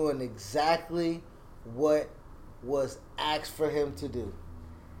is doing exactly what was asked for him to do.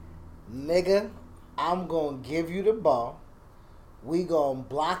 Nigga, I'm going to give you the ball. We going to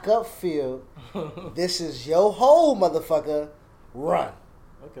block up field. This is your hole, motherfucker. Run.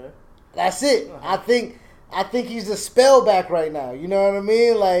 Okay. That's it. I think he's a spellback right now. You know what I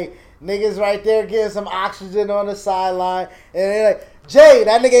mean? Like, niggas right there getting some oxygen on the sideline. And they're like, Jay,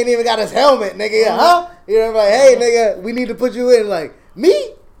 that nigga ain't even got his helmet, nigga. Huh? You know, like, hey, nigga, we need to put you in. Like,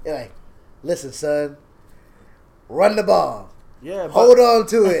 me? You're like, listen, son. Run the ball. Yeah. Hold on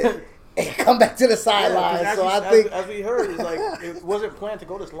to it. And come back to the sideline. Yeah, so I think, as we heard, it's like it wasn't planned to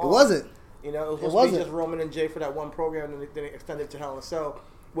go this long. It wasn't. You know, it was supposed to be just Roman and Jay for that one program, and then it extended to Hell in a Cell,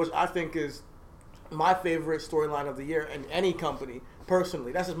 which I think is my favorite storyline of the year in any company.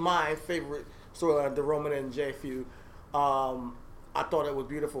 Personally, that's just my favorite storyline, the Roman and Jay feud. I thought it was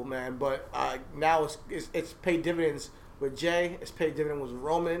beautiful, man. But now it's paid dividends with Jay. It's paid dividends with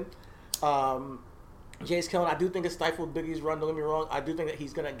Roman. Jay's killing. I do think it stifled Big E's run. Don't get me wrong. I do think that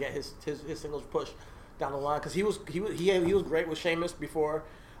he's gonna get his singles push down the line, because he was great with Sheamus before.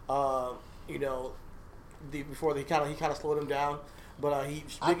 Before he kind of slowed him down. But I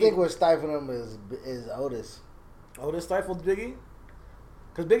think what stifling him is Otis. Otis stifled Big E?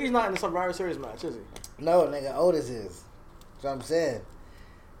 Because Big E's not in the Survivor Series match, is he? No, nigga, Otis is. That's what I'm saying.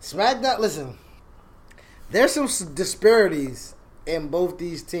 SmackDown, listen, there's some disparities in both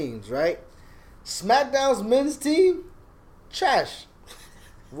these teams, right? SmackDown's men's team, trash.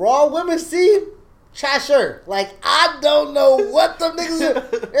 Raw women's team, trasher. Like, I don't know what them niggas are.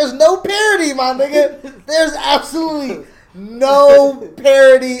 There's no parity, my nigga. There's absolutely no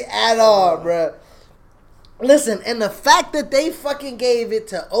parity at all, bruh. Listen, and the fact that they fucking gave it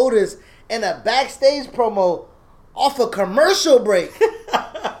to Otis in a backstage promo off a commercial break.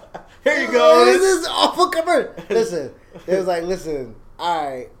 Here you go. This is off a commercial. Listen, it was like, listen,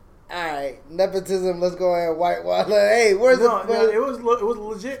 all right, nepotism. Let's go ahead and whitewash. Hey, where's it was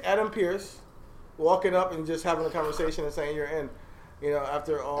legit Adam Pearce walking up and just having a conversation and saying you're in. You know,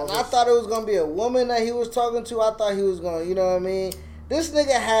 after all. And I thought it was gonna be a woman that he was talking to. I thought he was gonna, you know what I mean? This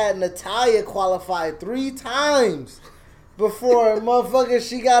nigga had Natalya qualified 3 times before motherfucker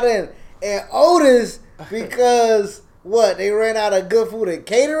she got in, and Otis, because what, they ran out of good food and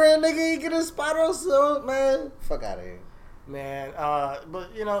catering, nigga, he get a spot on, so man, fuck out of here. Man,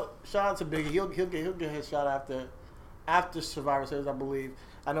 but you know, shout out to Biggie. He'll get his shot after Survivor Series, I believe.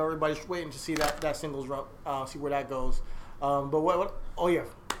 I know everybody's waiting to see that singles run, see where that goes. But what? Oh yeah,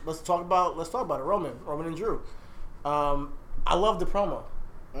 let's talk about it. Roman and Drew. I love the promo.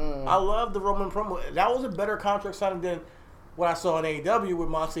 I love the Roman promo. That was a better contract signing than what I saw in AEW with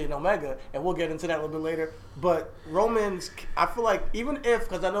Moxley and Omega, and we'll get into that a little bit later. But Roman's, I feel like, even if,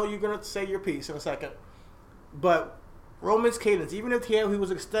 because I know you're gonna say your piece in a second, but Roman's cadence, even if he was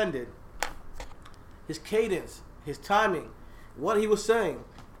extended, his cadence, his timing, what he was saying,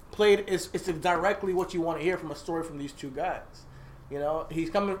 it's directly what you want to hear from a story from these two guys. You know, he's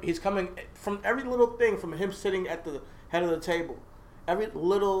coming from every little thing, from him sitting at the head of the table, every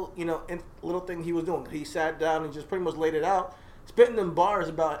little thing he was doing. He sat down and just pretty much laid it out, spitting them bars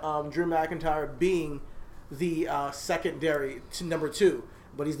about Drew McIntyre being the secondary to number 2,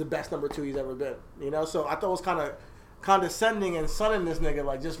 but he's the best number 2 he's ever been. You know, so I thought it was kind of condescending and sunning this nigga,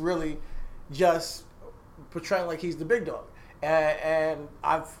 like just really just portraying like he's the big dog. And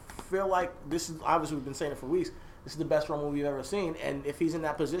I feel like this is, obviously we've been saying it for weeks, this is the best Roman we've ever seen, and if he's in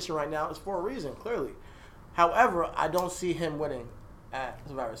that position right now, it's for a reason, clearly. However, I don't see him winning at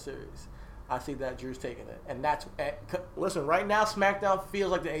Survivor Series. I see that Drew's taking it. And that's, listen, right now SmackDown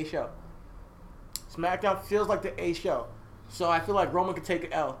feels like the A show. SmackDown feels like the A show. So I feel like Roman could take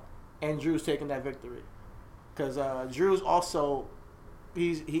an L and Drew's taking that victory. Because Drew's also,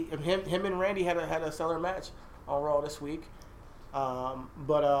 him and Randy had a stellar match on Raw this week.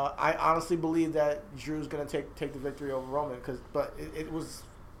 But I honestly believe that Drew's gonna take the victory over Roman. But it was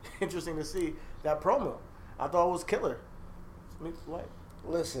interesting to see that promo. I thought it was killer. What?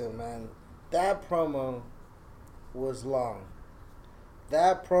 Listen, man, that promo was long.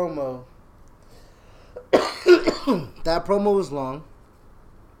 That promo was long.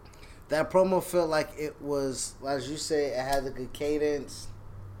 That promo felt like it was, as you say, it had a good cadence,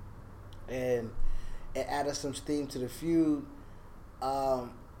 and it added some steam to the feud. I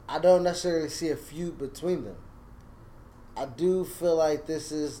don't necessarily see a feud between them. I do feel like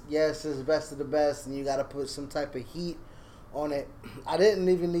this is best of the best, and you got to put some type of heat on it. I didn't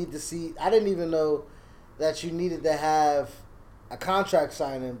even know that you needed to have a contract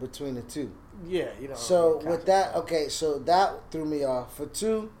signing between the two. Yeah, So with that, okay, so that threw me off. For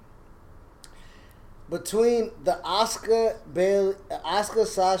two, between the Asuka,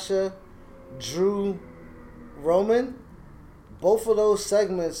 Sasha, Drew, Roman, both of those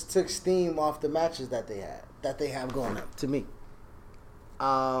segments took steam off the matches that they have going up to me.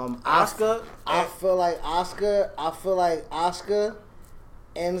 Asuka, I feel like Asuka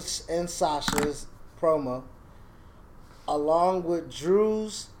and Sasha's promo, along with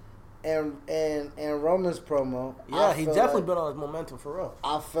Drew's and Roman's promo. Yeah, he definitely built on his momentum for real.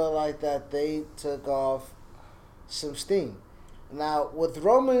 I feel like that they took off some steam. Now with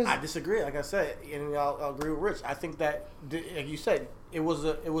Roman's, I disagree. Like I said, and I'll agree with Rich. I think that, like you said, it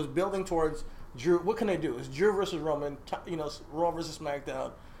was building towards Drew. What can they do? It's Drew versus Roman. Raw versus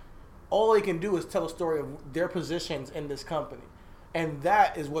SmackDown. All they can do is tell a story of their positions in this company, and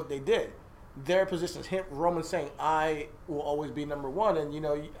that is what they did. Their positions. Roman saying, "I will always be number one," and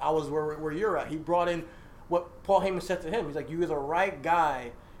I was where you're at. He brought in what Paul Heyman said to him. He's like, "You were the right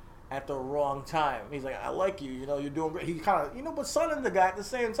guy at the wrong time." He's like, "I like you. You're doing great." He kind of, but sunning the guy at the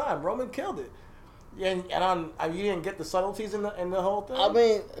same time. Roman killed it. And you didn't get the subtleties in the whole thing. I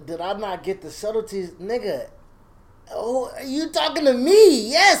mean, did I not get the subtleties, nigga? Oh, you talking to me?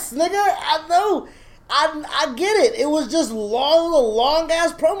 Yes, nigga. I know. I get it. It was just long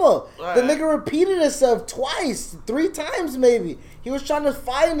ass promo. Right. The nigga repeated himself twice, 3 times maybe. He was trying to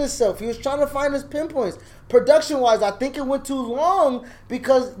find himself. He was trying to find his pinpoints. Production wise, I think it went too long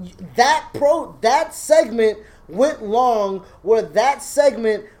because that segment went long, where that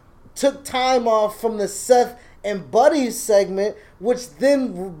segment took time off from the Seth and Buddy's segment, which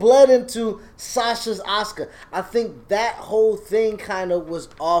then bled into Sasha's Asuka. I think that whole thing kind of was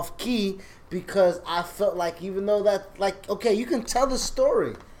off key because I felt like, even though that, like, okay, you can tell the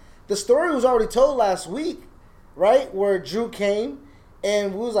story. The story was already told last week, right? Where Drew came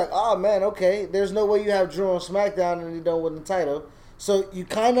and we was like, oh man, okay, there's no way you have Drew on SmackDown and you don't win the title. So you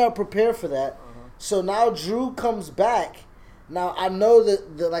kind of prepare for that. Uh-huh. So now Drew comes back. Now, I know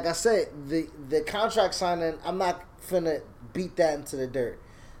that, like I said, the contract signing, I'm not finna beat that into the dirt.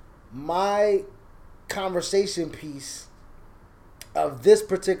 My conversation piece of this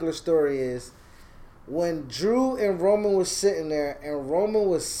particular story is when Drew and Roman was sitting there and Roman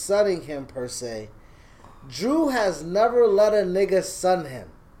was sunning him, per se, Drew has never let a nigga sun him.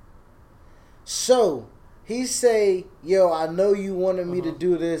 So, he say, yo, I know you wanted me to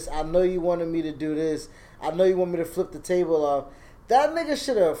do this. I know you wanted me to do this. I know you want me to flip the table off. That nigga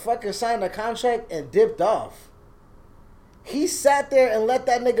should have fucking signed a contract and dipped off. He sat there and let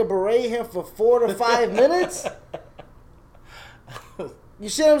that nigga berate him for 4 to 5 minutes. You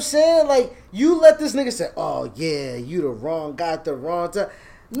see what I'm saying? Like, you let this nigga say, oh yeah, you the wrong guy at the wrong time.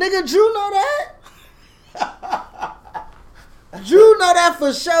 Nigga, Drew know that? Drew know that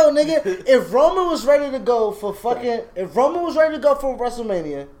for sure, nigga. If Roman was ready to go for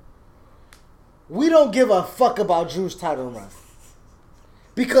WrestleMania, we don't give a fuck about Drew's title run.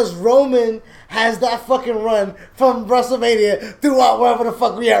 Because Roman has that fucking run from WrestleMania throughout wherever the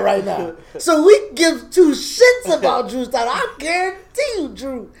fuck we at right now. So we give 2 shits about Drew's title. I guarantee you,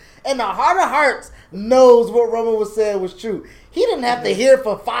 Drew, in the heart of hearts, knows what Roman was saying was true. He didn't have to hear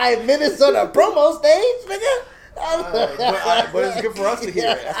for 5 minutes on a promo stage, nigga. But it's good for us to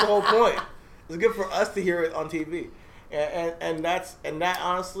hear it. That's the whole point. It's good for us to hear it on TV, and that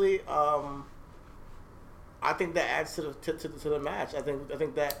honestly, I think that adds to the match. I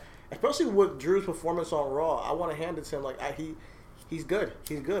think that, especially with Drew's performance on Raw, I want to hand it to him. Like he's good.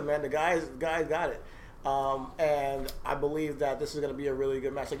 He's good, man. The guy's got it. And I believe that this is going to be a really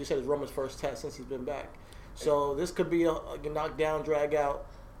good match. Like you said, it's Roman's first test since he's been back. So this could be a knockdown, drag out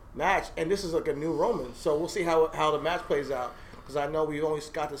match, and this is like a new Roman. So we'll see how the match plays out, because I know we only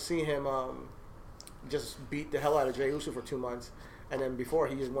got to see him just beat the hell out of Jey Uso for 2 months. and then before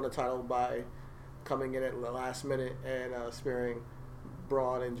he just won the title by coming in at the last minute and spearing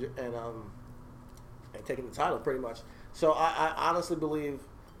Braun and taking the title pretty much. So I honestly believe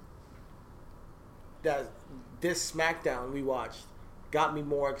that this SmackDown we watched got me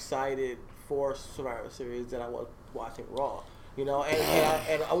more excited for Survivor Series than I was watching Raw. You know,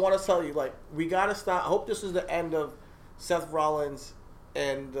 and I want to tell you, like, we got to stop. I hope this is the end of Seth Rollins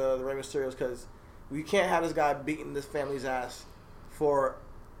and the Rey Mysterios, because we can't have this guy beating this family's ass for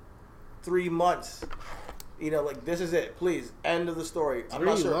 3 months. You know, like, this is it. Please, end of the story. I'm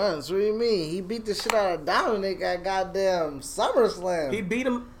not sure. 3 months? What do you mean? He beat the shit out of Dominic at goddamn SummerSlam. He beat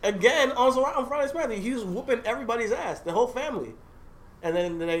him again on Friday SmackDown. He was whooping everybody's ass, the whole family. And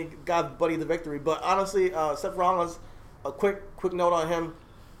then they got Buddy the victory. But honestly, Seth Rollins, a quick note on him.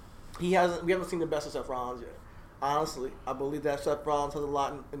 We haven't seen the best of Seth Rollins yet. Honestly, I believe that Seth Rollins has a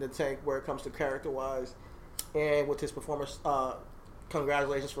lot in the tank where it comes to character-wise. And with his performance,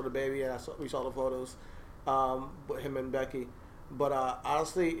 congratulations for the baby. And we saw the photos. With him and Becky. But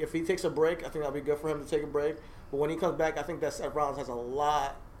honestly, if he takes a break, I think that'll be good for him to take a break. But when he comes back, I think that Seth Rollins has a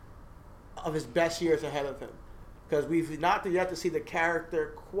lot of his best years ahead of him. Because we've not yet to see the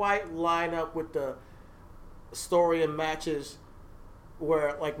character quite line up with the story and matches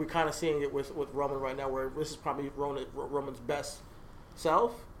where, like, we're kind of seeing it with Roman right now, where this is probably Roman's best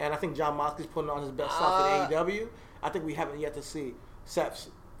self. And I think Jon Moxley's putting on his best self at AEW. I think we haven't yet to see Seth's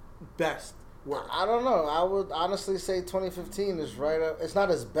best work. I don't know. I would honestly say 2015 is right up. It's not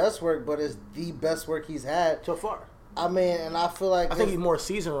his best work, but it's the best work he's had So far. I mean, and I feel like I think he's more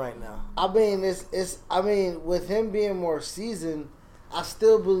seasoned right now. I mean, I mean, with him being more seasoned, I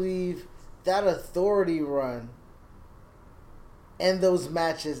still believe that authority run and those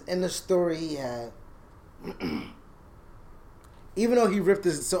matches and the story he had. Even though he ripped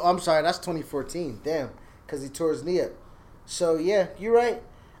his, so I'm sorry, that's 2014. Damn, because he tore his knee up. So yeah, you're right.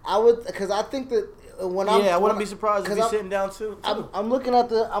 I would, because I think that when I'm, I wouldn't be surprised if he's sitting down too. I'm looking at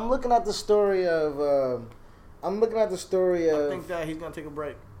the story of. I think that he's gonna take a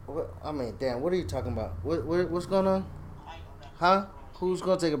break. I mean, damn. What are you talking about? What's going on? Huh? Who's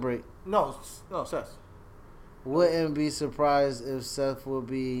gonna take a break? No, Seth. Wouldn't be surprised if Seth will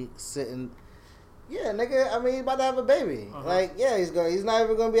be sitting. Yeah, nigga. I mean, he's about to have a baby. Uh-huh. Like, yeah, he's not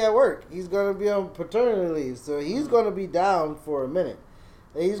even gonna be at work. He's gonna be on paternity leave, so he's gonna be down for a minute.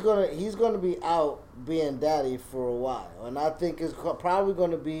 He's gonna be out being daddy for a while, and I think it's probably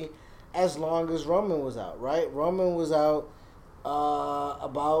gonna be as long as Roman was out. Right? Roman was out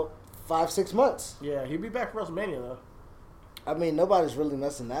about 5-6 months. Yeah, he'll be back for WrestleMania though. I mean, nobody's really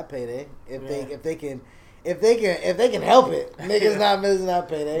missing that payday if they can help it. Niggas not missing that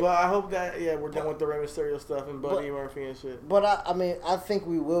payday. But I hope that we're done with the Rey Mysterio stuff and Buddy Murphy and shit. But I mean, I think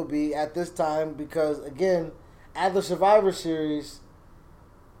we will be at this time because again, at the Survivor Series,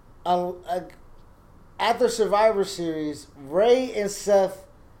 Ray and Seth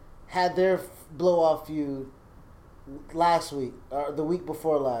had their blow-off feud last week or the week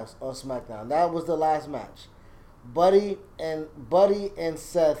before last on SmackDown. That was the last match. Buddy and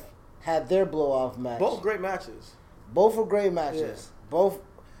Seth had their blow-off match. Both great matches. Both were great matches. Yeah.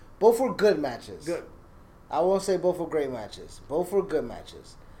 Both were good matches. Good. I won't say both were great matches. Both were good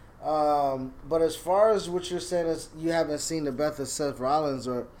matches. But as far as what you're saying is you haven't seen the best of Seth Rollins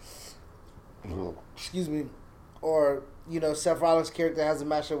or excuse me, or Seth Rollins' character has a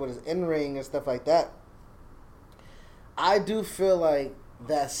matchup with his in-ring and stuff like that. I do feel like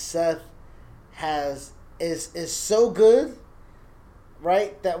that Seth is so good,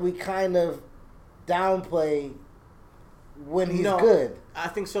 right, that we kind of downplay when he's good. I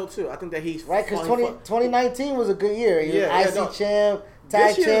think so too. I think that he's right because 2019 was a good year. He was IC champ,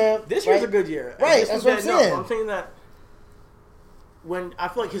 tag champ. This year's a good year. Right, that's what I'm saying. I'm saying that when I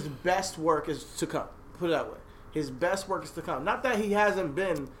feel like his best work is to come. Put it that way. His best work is to come. Not that he hasn't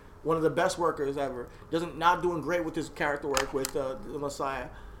been one of the best workers ever. Not doing great with his character work with the Messiah.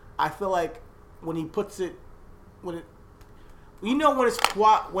 I feel like when he puts it, when it's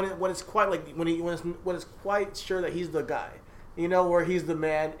quite sure that he's the guy. Where he's the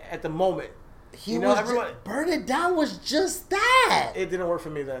man at the moment. Burn It Down was just that. It didn't work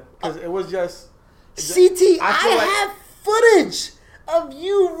for me then because it was just. CT, I have footage of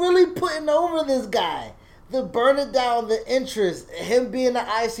you really putting over this guy. The Burn It Down, the interest, him being the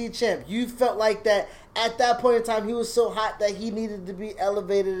IC champ. You felt like that at that point in time he was so hot that he needed to be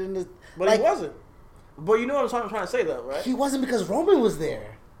elevated in the. But he wasn't. But you know what I'm trying to say though, right? He wasn't because Roman was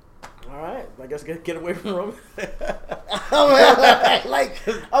there. All right, I guess get away from Roman.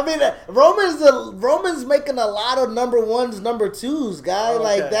 Roman's making a lot of number ones, number twos, guy. Okay.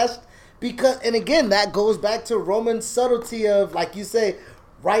 Like Because, and again, that goes back to Roman's subtlety of, like you say,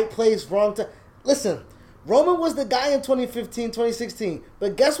 right place, wrong time. Listen, Roman was the guy in 2015, 2016,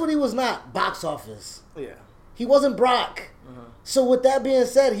 but guess what he was not? Box office. Yeah. He wasn't Brock. So with that being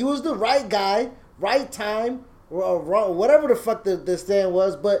said, he was the right guy, right time, or wrong, whatever the fuck the stand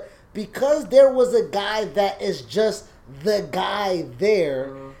was. But because there was a guy that is just the guy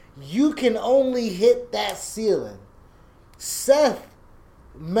there, you can only hit that ceiling. Seth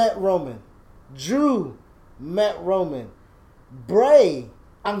met Roman. Drew met Roman. Bray,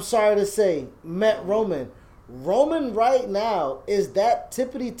 I'm sorry to say, met Roman. Roman right now is that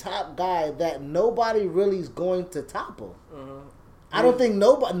tippity top guy that nobody really is going to topple. I don't think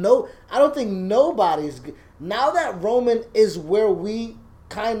I don't think nobody's now that Roman is where we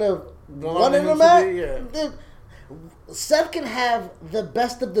kind of wanted him at. Seth can have the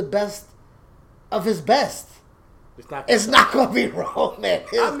best of the best of his best. It's not going to be Roman.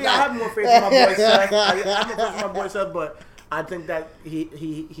 I have more faith in my boy Seth. I have more faith in my boy Seth, but I think that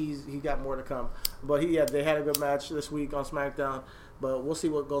he got more to come. But they had a good match this week on SmackDown. But we'll see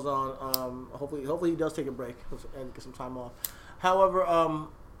what goes on. Hopefully he does take a break and get some time off. However,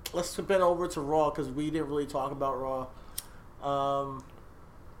 let's spin over to Raw because we didn't really talk about Raw.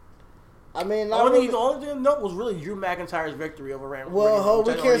 I mean, the only thing to note was really Drew McIntyre's victory over Randy. Well,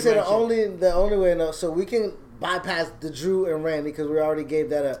 we can't say the only way. No, so we can bypass the Drew and Randy because we already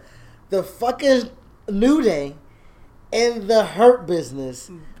gave that up. The fucking New Day and the Hurt Business,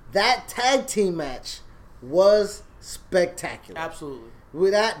 that tag team match was spectacular. Absolutely.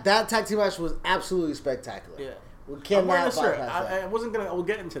 With that tag team match was absolutely spectacular. Yeah. We cannot bypass that. I wasn't gonna. We'll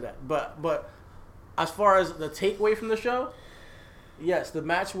get into that, but as far as the takeaway from the show, yes, the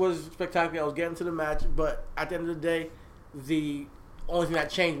match was spectacular. I was getting to the match, but at the end of the day, the only thing that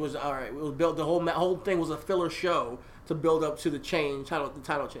changed was all right. It was built. The whole thing was a filler show to build up to the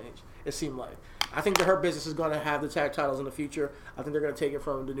title change. It seemed like. I think the Hurt Business is going to have the tag titles in the future. I think they're going to take it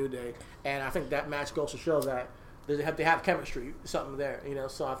from the New Day, and I think that match goes to show that they have chemistry, something there,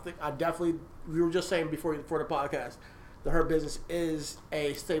 So we were just saying before the podcast, the Hurt Business is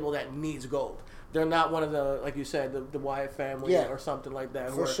a stable that needs gold. They're not one of the, like you said, the Wyatt family or something like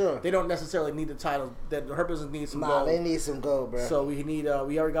that. For sure. They don't necessarily need the titles. The Hurt Business needs some gold. They need some gold, bro. So we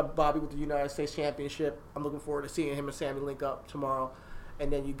already got Bobby with the United States Championship. I'm looking forward to seeing him and Sammy link up tomorrow.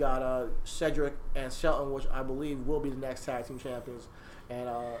 And then you got Cedric and Shelton, which I believe will be the next tag team champions. And,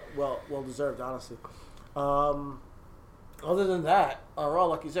 well deserved, honestly. Other than that, Raw,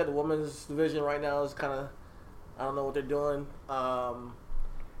 like you said, the women's division right now is kind of, I don't know what they're doing.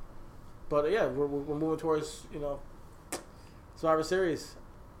 But yeah, we're moving towards Survivor Series,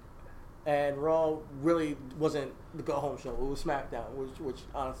 and Raw really wasn't the go home show. It was SmackDown, which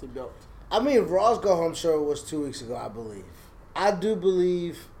honestly built. I mean, Raw's go home show was 2 weeks ago, I believe. I do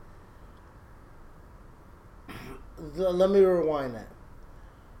believe. Let me rewind that.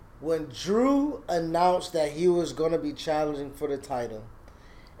 When Drew announced that he was going to be challenging for the title,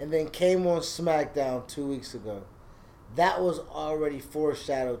 and then came on SmackDown 2 weeks ago, that was already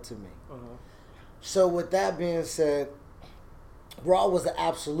foreshadowed to me. So with that being said, Raw was an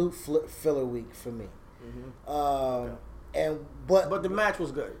absolute filler week for me. But the match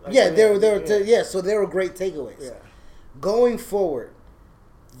was good. So they were great takeaways. Yeah. Going forward,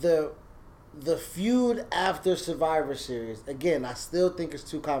 the feud after Survivor Series, again, I still think it's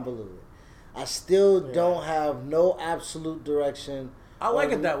too convoluted. I still don't have no absolute direction. I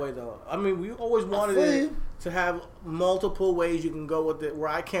like it that way, though. I mean, we always wanted it to have multiple ways you can go with it, where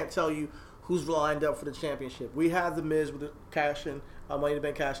I can't tell you who's lined up for the championship. We have The Miz with the cash-in, Money in the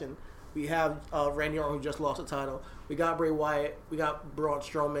Bank cash-in. We have Randy Orton, who just lost the title. We got Bray Wyatt. We got Braun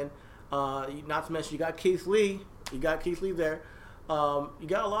Strowman. Not to mention, you got Keith Lee. You got Keith Lee there. You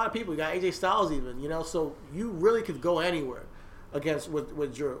got a lot of people. You got AJ Styles even, so you really could go anywhere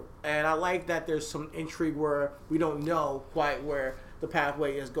with Drew. And I like that there's some intrigue where we don't know quite where the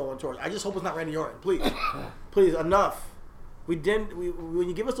pathway is going towards. I just hope it's not Randy Orton. Please. Please, enough. When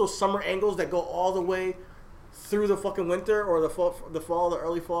you give us those summer angles that go all the way through the fucking winter or the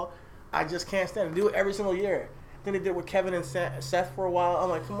early fall, I just can't stand it. Do it every single year. I think they did it with Kevin and Seth for a while. I'm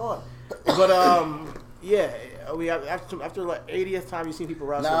like, come on. But, yeah, we have, after like 80th time you've seen people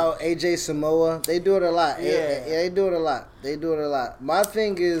wrestle. Now AJ Samoa, they do it a lot. Yeah, they do it a lot. My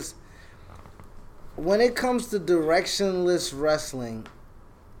thing is, when it comes to directionless wrestling,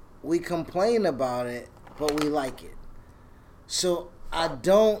 we complain about it, but we like it. So I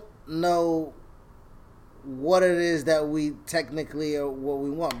don't know what it is that we technically or what we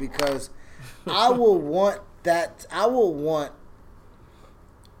want, because I will want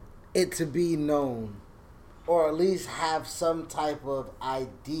it to be known, or at least have some type of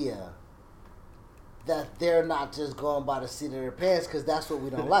idea that they're not just going by the seat of their pants because that's what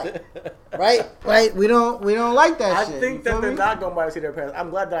we don't like, right? Right? We don't like that shit. I think that they're not going by the seat of their pants. I'm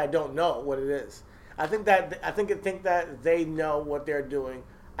glad that I don't know what it is. I think that they know what they're doing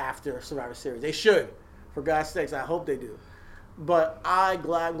after Survivor Series. They should, for God's sakes. I hope they do. But I'm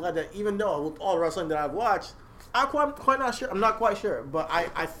glad that even though with all the wrestling that I've watched, I'm quite not sure. I'm not quite sure, but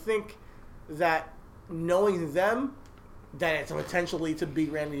I think that knowing them, that it's potentially to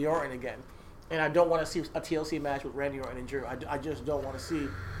beat Randy Orton again. And I don't want to see a TLC match with Randy Orton and Drew. I just don't want to see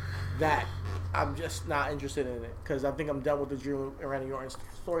that. I'm just not interested in it because I think I'm done with the Drew and Randy Orton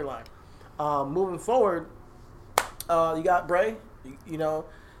storyline. Moving forward, you got Bray.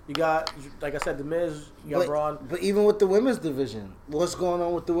 You got, like I said, The Miz. You got Braun. But even with the women's division, what's going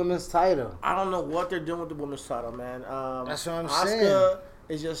on with the women's title? I don't know what they're doing with the women's title, man. That's what I'm saying. Asuka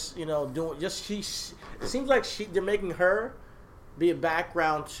is just, doing just she. It seems like they're making her be a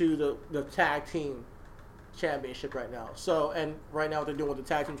background to the tag team championship right now. So, and right now what they're doing with the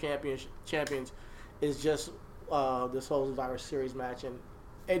tag team champions is just this whole Survivor Series match, and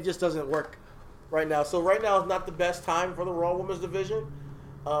it just doesn't work right now. So right now is not the best time for the Raw Women's division,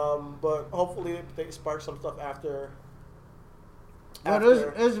 but hopefully they spark some stuff after. But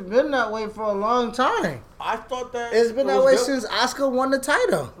it's been that way for a long time. I thought that it's been that way since Asuka won the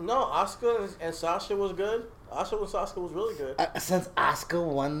title. No, Asuka and Sasha was good. Asuka and Sasha was really good. Since Asuka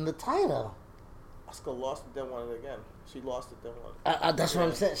won the title. Asuka lost it, then won it again. She lost it, then won it. That's what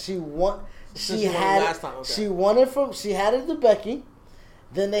I'm saying. She won. She won it from. She had it to Becky.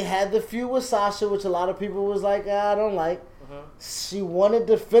 Then they had the feud with Sasha, which a lot of people was like, I don't like. She won it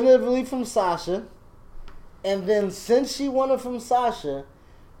definitively from Sasha. And then since she won it from Sasha,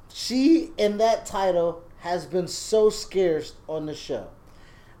 she in that title has been so scarce on the show.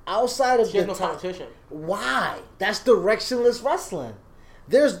 Outside of she has no competition. Why? That's directionless wrestling.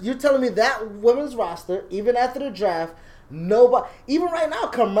 You're telling me that women's roster, even after the draft, nobody, even right now,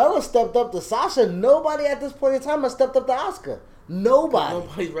 Carmella stepped up to Sasha. Nobody at this point in time has stepped up to Asuka. Nobody.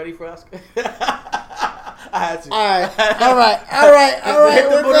 Nobody's ready for Asuka. I had to. All right.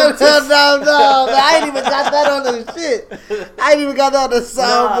 No. I ain't even got that on the shit. I ain't even got that on the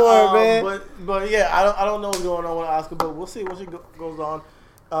soundboard, man. But yeah, I don't know what's going on with Asuka, but we'll see what she goes on.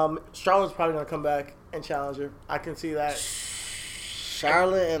 Charlotte's probably gonna come back and challenge her. I can see that.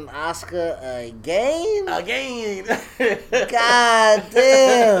 Charlotte and Asuka again. God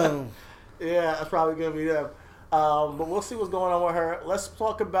damn. Yeah, that's probably gonna be them. But we'll see what's going on with her. Let's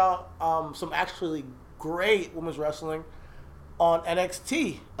talk about some actually great women's wrestling on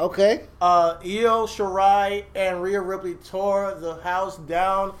NXT. Okay. Io Shirai and Rhea Ripley tore the house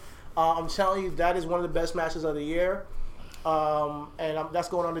down. I'm telling you, that is one of the best matches of the year. And that's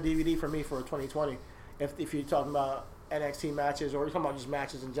going on the DVD for me for 2020. If you're talking about NXT matches or you're talking about just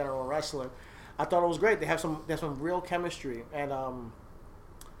matches in general in wrestling, I thought it was great. They have some real chemistry, and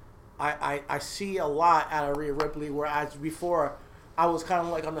I see a lot out of Rhea Ripley. Whereas before, I was kind of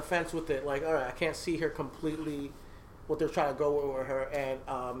like on the fence with it. Like, all right, I can't see her completely what they're trying to go with her, and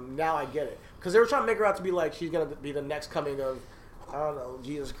now I get it because they were trying to make her out to be like she's gonna be the next coming of, I don't know,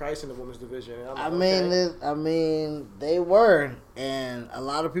 Jesus Christ in the women's division. I mean, they were, and a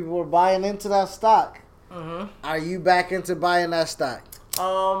lot of people were buying into that stock. Mm-hmm. Are you back into buying that stock?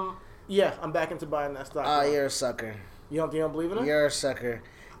 Yeah, I'm back into buying that stock. Oh, you're a sucker. You don't believe in her? You're a sucker.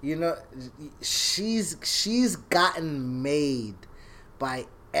 You know, she's gotten made by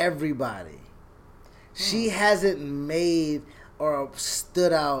everybody. She hasn't made or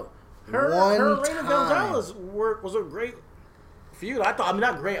stood out her one time. Her Gonzalez work was a great feud. I thought. I mean,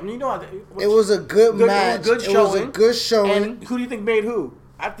 not great. I mean, it was a good match. It was a good showing. And who do you think made who?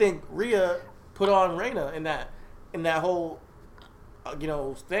 I think Rhea put on Reina in that whole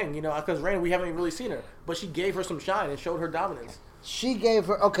thing. Because Reina, we haven't really seen her, but she gave her some shine and showed her dominance. She gave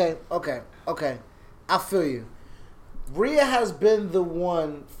her okay. I feel you. Rhea has been the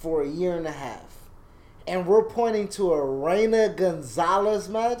one for a year and a half, and we're pointing to a Reina Gonzalez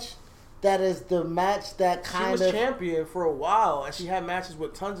match. That is the match that she was champion for a while, and she had matches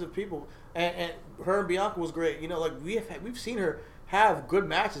with tons of people. And her and Bianca was great. We've seen her have good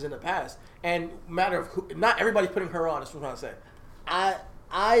matches in the past, and matter of who, not everybody's putting her on. That's what I'm trying to say.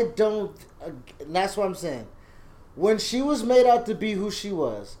 I don't. That's what I'm saying. When she was made out to be who she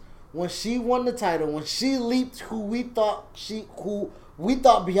was, when she won the title, when she leaped who we thought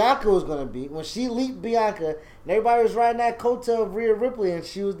Bianca was gonna be, when she leaped Bianca, and everybody was riding that coattail of Rhea Ripley, and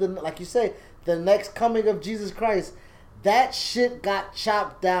she was like you say, the next coming of Jesus Christ. That shit got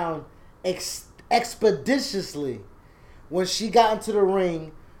chopped down expeditiously when she got into the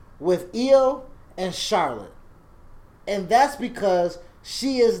ring with Io and Charlotte, and that's because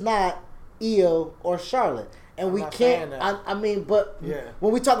she is not Io or Charlotte. And we can't. I mean, but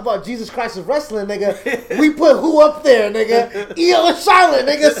when we talk about Jesus Christ of wrestling, nigga, we put who up there, nigga? Io and Charlotte,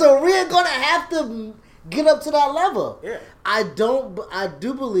 nigga. So Rhea gonna have to get up to that level. Yeah. I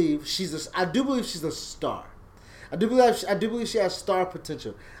do believe she's a star. I do believe she has star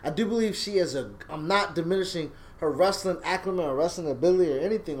potential. I do believe she is I'm not diminishing her wrestling acumen or wrestling ability or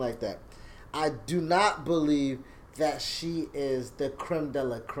anything like that. I do not believe that she is the creme de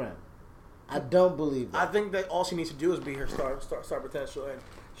la creme. I don't believe that. I think that all she needs to do is be her star potential, and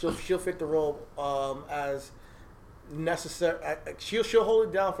she'll fit the role as necessary. She'll hold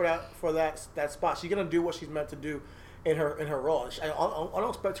it down for that spot. She's gonna do what she's meant to do in her role. I don't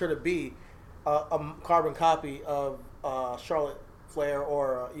expect her to be a carbon copy of Charlotte Flair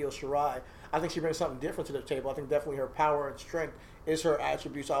or Io Shirai. I think she brings something different to the table. I think definitely her power and strength is her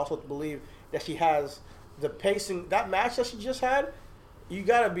attributes. I also believe that she has the pacing. That match that she just had, you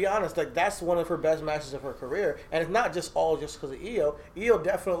gotta be honest, like that's one of her best matches of her career, and it's not just because of Io. Io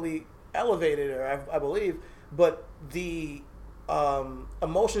definitely elevated her, I believe, but the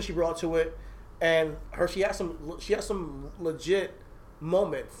emotion she brought to it, and she has some legit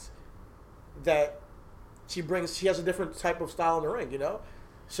moments that she brings. She has a different type of style in the ring, you know.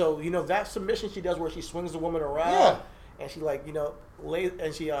 So that submission she does where she swings the woman around, and she lays,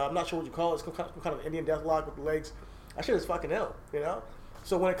 and she I'm not sure what you call it. It's some kind of Indian deathlock with the legs. That shit is fucking ill, you know.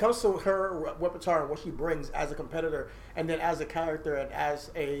 So when it comes to her repertoire and what she brings as a competitor, and then as a character and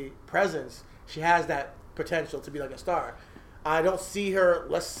as a presence, she has that potential to be like a star. I don't see her,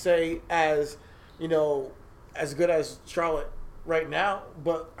 let's say, as as good as Charlotte right now,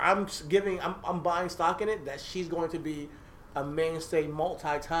 but I'm buying stock in it that she's going to be a mainstay,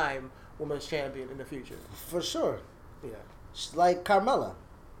 multi-time women's champion in the future. For sure. Yeah. She's like Carmella.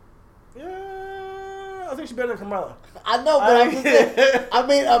 Yeah, I think she's better than Carmella. I know, but I'm just saying, I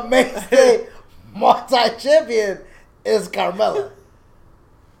mean, a mainstay multi-champion is Carmella.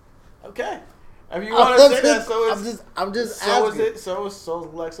 Okay. If you want to say that, so is I'm just so asking. is it. So is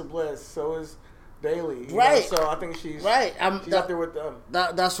Alexa Bliss. So is Bailey. Right. So I think she's right. She's up there with them.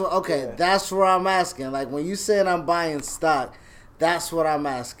 That's what. Okay, yeah. That's where I'm asking. Like when you said I'm buying stock, that's what I'm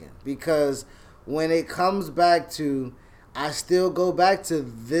asking, because when it comes back to, I still go back to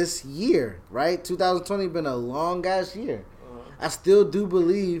this year, right? 2020 been a long ass year. I still do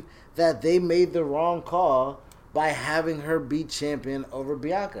believe that they made the wrong call by having her be champion over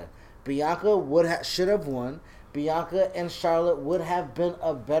Bianca. Bianca should have won. Bianca and Charlotte would have been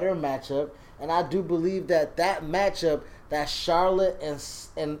a better matchup, and I do believe that matchup that Charlotte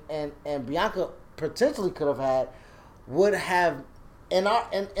and Bianca potentially could have had would have, in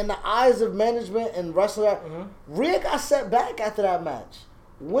the eyes of management and wrestler, Rhea got set back after that match.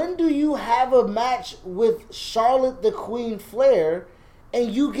 When do you have a match with Charlotte the Queen Flair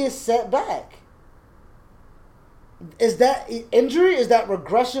and you get set back? Is that injury? Is that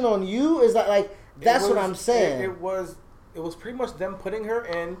regression on you? Is that that's what I'm saying? It was pretty much them putting her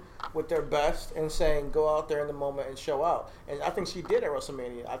in with their best and saying go out there in the moment and show out. And I think she did at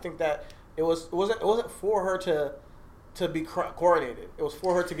WrestleMania. I think that it wasn't for her to be coordinated. It was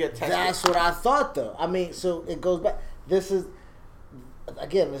for her to get tested. That's what I thought, though. I mean, so it goes back. This is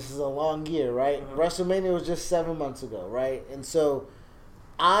a long year, right? Mm-hmm. WrestleMania was just 7 months ago, right? And so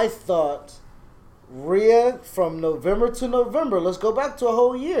I thought Rhea, from November to November, let's go back to a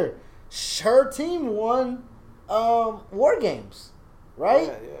whole year, her team won War Games, right?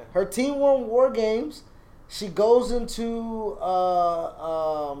 Yeah. Her team won War Games. She goes into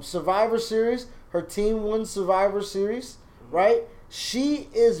Survivor Series. Her team wins Survivor Series, right? She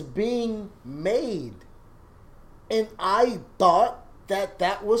is being made. And I thought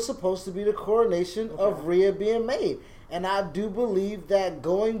that was supposed to be the coronation of Rhea being made. And I do believe that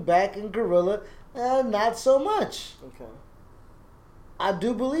going back in Gorilla, not so much. Okay. I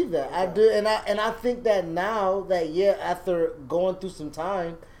do believe that. Okay. I do, and I think that now that after going through some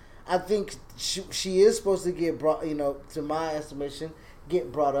time, I think she is supposed to get brought, to my estimation,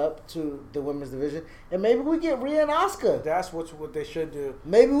 get brought up to the women's division, and maybe we get Rhea and Asuka. That's what they should do.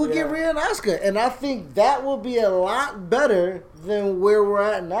 Maybe we get Rhea and Asuka, and I think that will be a lot better than where we're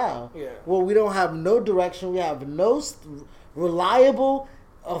at now. Yeah. Well, we don't have no direction. We have no reliable,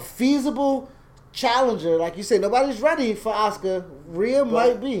 feasible challenger. Like you said, nobody's ready for Asuka. Rhea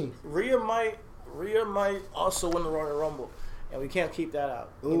might be. Rhea might also win the Royal Rumble, and we can't keep that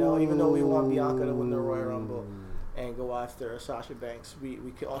out. Even though we want Bianca to win the Royal Rumble and go after Sasha Banks, we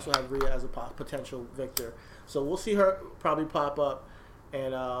could also have Rhea as a potential victor. So we'll see her probably pop up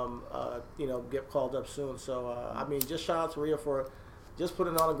and get called up soon. So just shout out to Rhea for just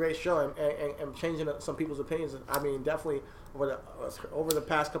putting on a great show and changing some people's opinions. I mean, definitely over the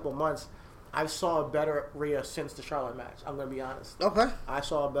past couple of months, I saw a better Rhea since the Charlotte match. I'm gonna be honest. Okay. I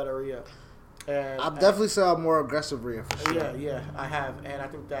saw a better Rhea. And I've definitely saw a more aggressive Rhea for sure. Yeah, I have, and I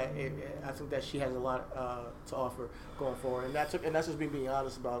think that she has a lot to offer going forward, and that's just me being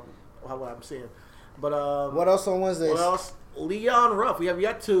honest about what I'm seeing. But what else on Wednesdays? What else? Leon Ruff. We have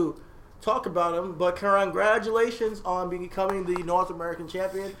yet to talk about him, but congratulations on becoming the North American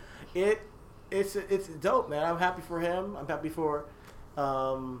champion. It's dope, man. I'm happy for him. I'm happy for.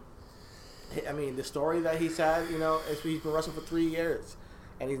 I mean, the story that he's had. You know, he's been wrestling for 3 years.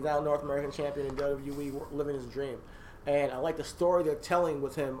 And he's now North American champion in WWE, living his dream. And I like the story they're telling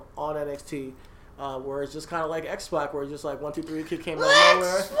with him on NXT, where it's just kind of like X-Pac, where it's just like 1, 2, 3, kid came out of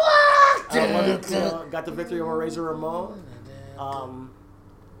nowhere, got the victory over Razor Ramon.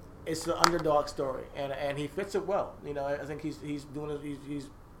 It's the underdog story, and he fits it well. You know, I think he's doing a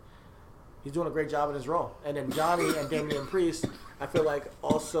great job in his role. And then Johnny and Damian Priest, I feel like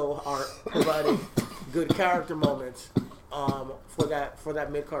also are providing good character moments. For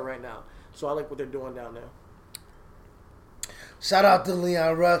that mid card right now, so I like what they're doing down there. Shout out to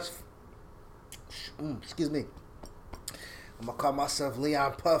Leon Ruff. Excuse me. I'm gonna call myself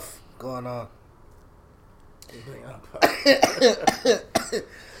Leon Puff. Going on. Leon Puff.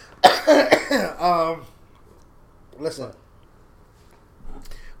 Listen.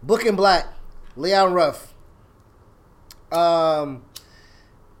 Book in Black. Leon Ruff.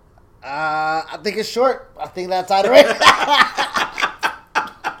 I think it's short. I think that title race.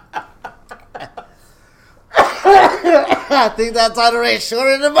 I think that title race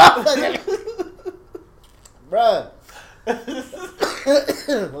shorter than motherfucker. Bruh.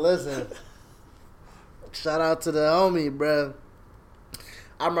 Listen. Shout out to the homie, bruh.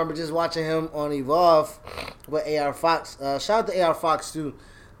 I remember just watching him on Evolve with AR Fox. Shout out to AR Fox too.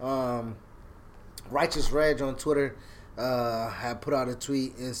 Righteous Reg on Twitter. Had put out a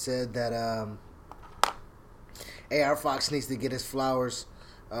tweet and said that AR Fox needs to get his flowers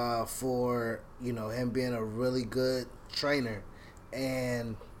for him being a really good trainer,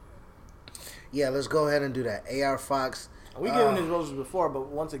 and yeah, let's go ahead and do that. AR Fox. We gave him his roses before, but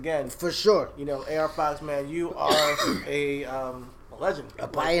once again, for sure, AR Fox, man, you are a legend, a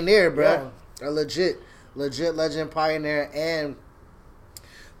pioneer, bro, yeah. A legit legend, pioneer, and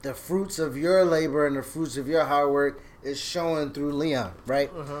the fruits of your labor and the fruits of your hard work is showing through Leon,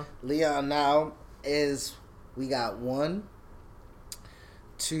 right? Uh-huh. Leon now we got 1,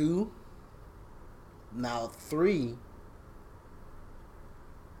 2, now 3,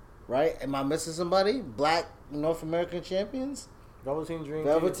 right? Am I missing somebody? Black North American champions? Velveteen Dream,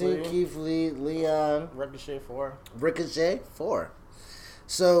 Keith Lee, Leon. Ricochet, 4.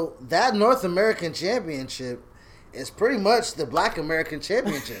 So that North American championship is pretty much the Black American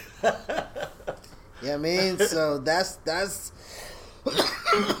championship. You know what I mean? So that's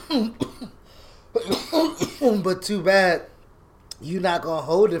but too bad you're not gonna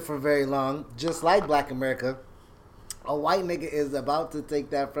hold it for very long, just like Black America. A white nigga is about to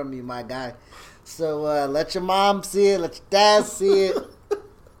take that from you, my guy. So let your mom see it, let your dad see it,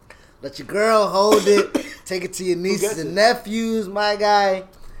 let your girl hold it, take it to your nieces and nephews, my guy.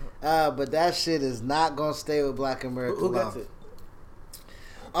 But that shit is not gonna stay with Black America. Who gets it?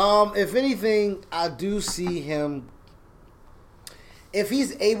 If anything, I do see him. If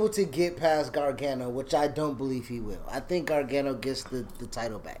he's able to get past Gargano, which I don't believe he will, I think Gargano gets the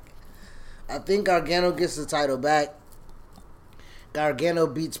title back. Gargano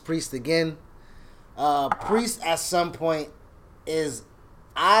beats Priest again. Priest at some point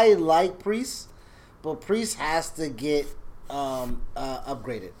I like Priest, but Priest has to get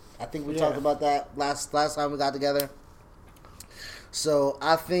upgraded. I think we talked about that last time we got together. So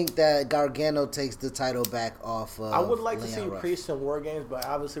I think that Gargano takes the title back off of I would like Leon to see Ruff. Priest in War Games, but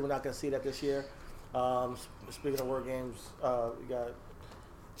obviously we're not going to see that this year. Speaking of War Games, we got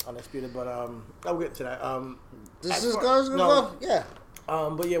Undisputed, but I'll get to that. This is going to go? Yeah.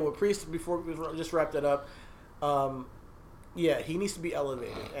 But yeah, with Priest, before we just wrap that up, he needs to be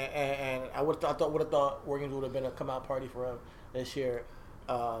elevated. And I would have thought War Games would have been a come-out party for him this year.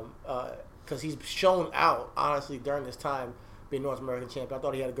 Because he's shown out, honestly, during this time, being North American champion. I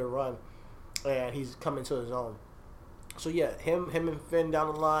thought he had a good run, and he's coming to his own. So yeah, him and Finn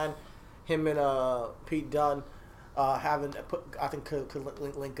down the line, him and Pete Dunne, I think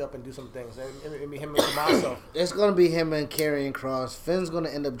could link up and do some things. And him and Tommaso. It's gonna be him and Karrion Kross. Finn's gonna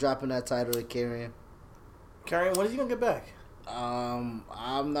end up dropping that title to Karrion. Karrion, when is he gonna get back?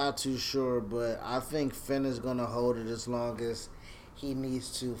 I'm not too sure, but I think Finn is gonna hold it as long as he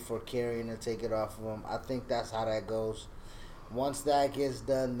needs to for Karrion to take it off of him. I think that's how that goes. Once that gets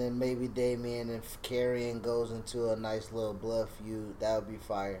done, then maybe Damian and Karrion goes into a nice little blood feud. That would be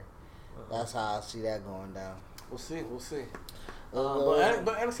fire. That's how I see that going down. We'll see.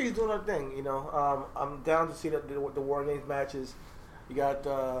 But NXT is doing their thing. I'm down to see the War Games matches. You got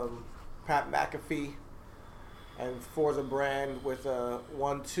Pat McAfee and Forza Brand with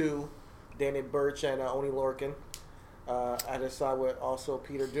 1-2, Danny Burch and Oni Lorcan. At his side with also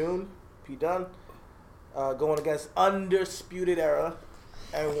Pete Dunne, going against Undisputed Era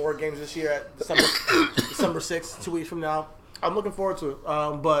and War Games this year at December 6th, 2 weeks from now. I'm looking forward to it.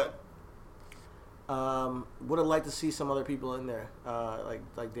 But would have liked to see some other people in there,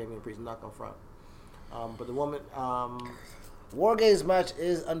 like Damian Priest, not gonna front. But the woman, War Games match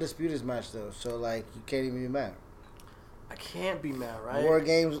is Undisputed's match though, so like you can't even be mad. I can't be mad, right? War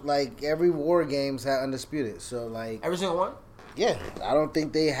Games, like every War Games had Undisputed, so like every single one. Yeah, I don't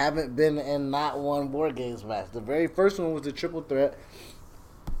think they haven't been in not one War Games match. The very first one was the triple threat.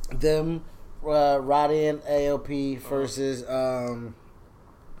 Them, Roddy and AOP versus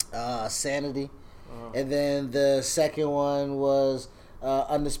Sanity. And then the second one was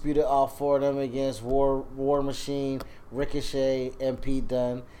Undisputed, all four of them against War Machine, Ricochet, and Pete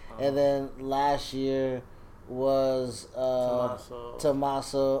Dunne. And then last year was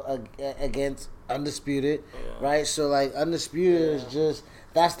Tommaso against Undisputed, right? So like Undisputed is just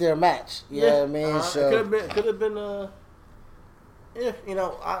that's their match. You know what I mean? So it could have been I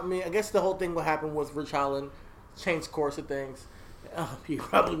guess the whole thing what happened was Rich Holland changed course of things. He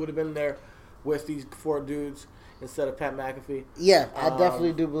probably would have been there with these four dudes instead of Pat McAfee. Yeah, I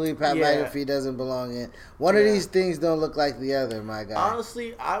definitely do believe Pat McAfee doesn't belong in. One of these things don't look like the other, my guy.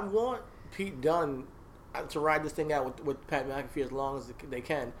 Honestly, I want Pete Dunne to ride this thing out with Pat McAfee as long as they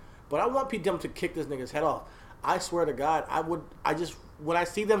can. But I want Pete Dunne to kick this nigga's head off. I swear to God, when I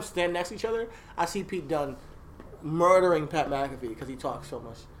see them stand next to each other, I see Pete Dunne murdering Pat McAfee because he talks so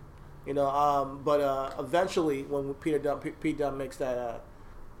much. But eventually when Pete Dunne makes that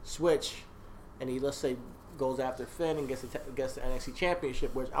switch and he, let's say, goes after Finn and gets the NXT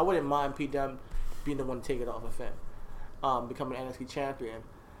Championship, which I wouldn't mind Pete Dunne being the one to take it off of Finn, becoming an NXT Champion.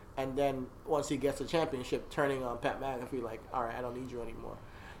 And then once he gets the championship, turning on Pat McAfee like, all right, I don't need you anymore.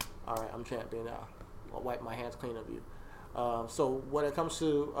 All right, I'm champion now. I'll wipe my hands clean of you. So when it comes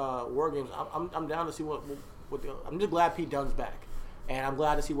to War Games, I'm down to see what I'm just glad Pete Dunne's back, and I'm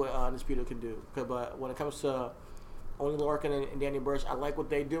glad to see what Undisputed can do. But when it comes to Oni Lorcan and Danny Burch, I like what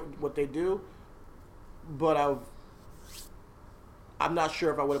they do, but I'm not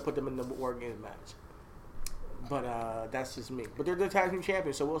sure if I would have put them in the War Games match. But that's just me. But they're the tag team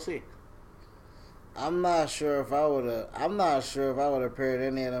champions, so we'll see. I'm not sure if I would have paired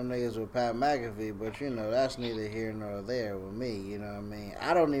any of them niggas with Pat McAfee, but that's neither here nor there with me. You know what I mean?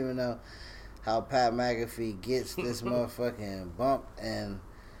 I don't even know how Pat McAfee gets this motherfucking bump and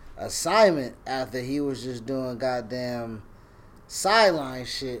assignment after he was just doing goddamn sideline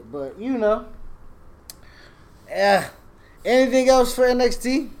shit. But yeah. Anything else for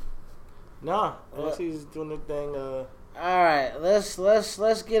NXT? Nah, NXT's doing their thing. All right, let's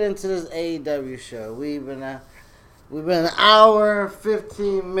get into this AEW show. We've been an hour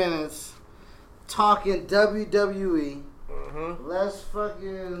 15 minutes talking WWE. Mm-hmm. Let's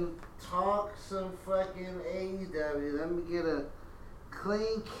fucking talk some fucking AEW. Let me get a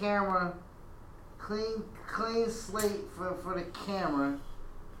clean camera, clean slate for the camera.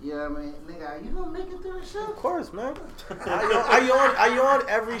 You know what I mean? Nigga, are you gonna make it through the show? Of course, man. I yawn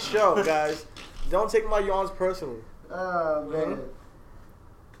every show, guys. Don't take my yawns personally. Oh, man.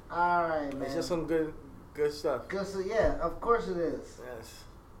 Mm-hmm. All right, man. It's just some good stuff. Good stuff, yeah. Of course it is. Yes.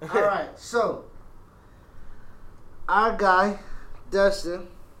 All right, so our guy, Dustin,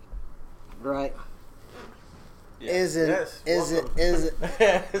 right? Yes. Is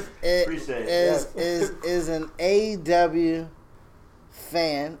an AEW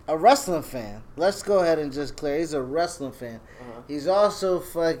fan, a wrestling fan. Let's go ahead and just clear. He's a wrestling fan. Uh-huh. He's also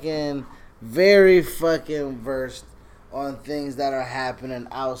fucking very fucking versed on things that are happening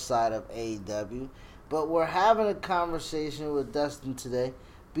outside of AEW. But we're having a conversation with Dustin today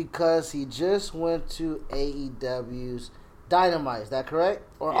because he just went to AEW's Dynamite. Is that correct?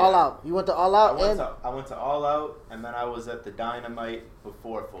 Or All Out? You went to All Out? I went to All Out, and then I was at the Dynamite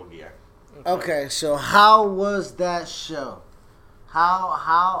before Full Gear. Okay, so how was that show?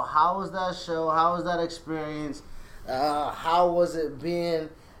 How was that show? How was that experience? How was it being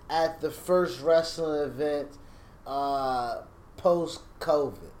at the first wrestling event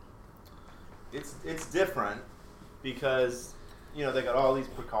post-COVID? It's different because they got all these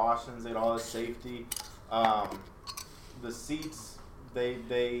precautions, they got all this safety. The seats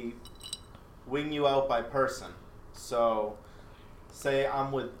they wing you out by person. So say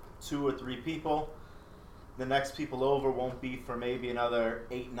I'm with 2 or 3 people. the next people over won't be for maybe another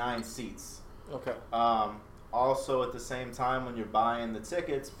 8-9 seats. Okay. Also, at the same time, when you're buying the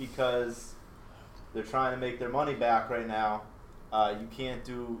tickets, because they're trying to make their money back right now, you can't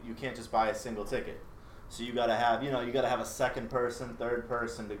just buy a single ticket. So you gotta have a second person, third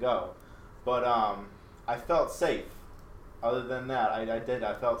person to go. But I felt safe. Other than that,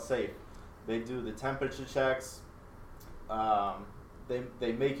 I felt safe. They do the temperature checks.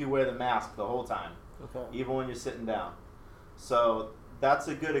 They make you wear the mask the whole time, even when you're sitting down. So that's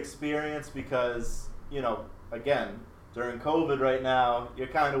a good experience because, again, during COVID right now, you're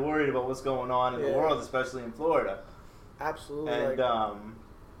kind of worried about what's going on in the world, especially in Florida. Absolutely. And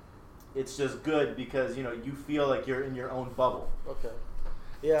it's just good because, you feel like you're in your own bubble. Okay.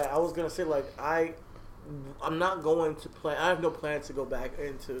 Yeah, I was going to say, I'm not going to plan. I have no plans to go back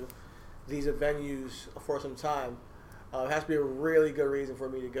into these venues for some time. It has to be a really good reason for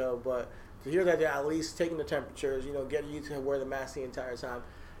me to go. But to hear that they're at least taking the temperatures, getting you to wear the mask the entire time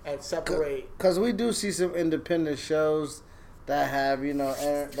and separate. Because we do see some independent shows that have,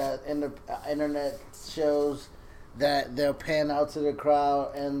 internet shows that they'll pan out to the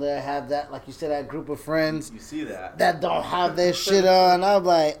crowd and they'll have that, like you said, that group of friends. You see that don't have their shit on. I'm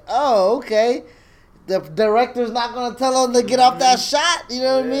like, oh, okay. The director's not going to tell them to get off that shot, you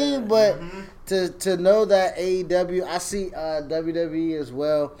know what I mean? But to know that AEW, I see WWE as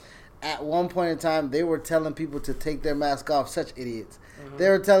well. At one point in time, they were telling people to take their mask off. Such idiots. They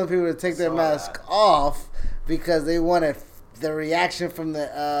were telling people to take their mask off because they wanted the reaction from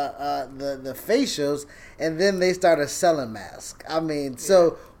the facials, and then they started selling masks. I mean,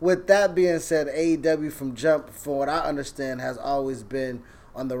 so with that being said, AEW from jump, from what I understand, has always been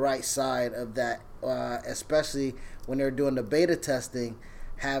on the right side of that, especially when they're doing the beta testing,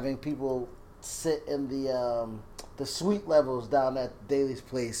 having people sit in the suite levels down at Daly's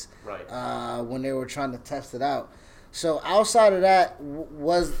place, right? When they were trying to test it out. So outside of that,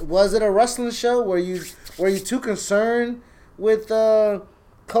 was it a wrestling show? Were you too concerned with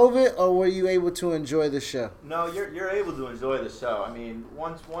COVID, or were you able to enjoy the show? No, you're able to enjoy the show. I mean,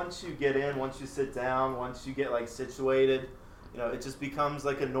 once you get in, once you sit down, once you get situated, it just becomes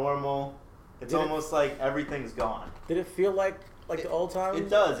like a normal. It's almost like everything's gone. Did it feel like the old time? It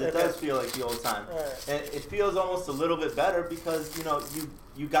does. It does feel like the old time. Right. And it feels almost a little bit better because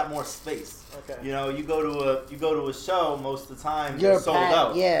you got more space. Okay. You go to a show, most of the time You're sold packed,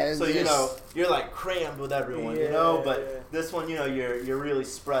 out. yeah. So you're like crammed with everyone. But this one, you're really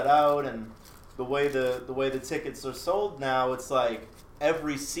spread out, and the way the tickets are sold now, it's like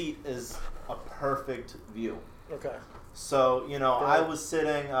every seat is a perfect view. Okay. So I was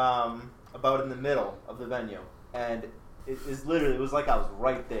sitting about in the middle of the venue, and it was like I was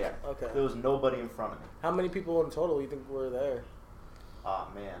right there. Okay. There was nobody in front of me. How many people in total you think were there? Oh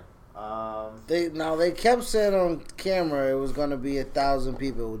man. They kept saying on camera it was going to be 1,000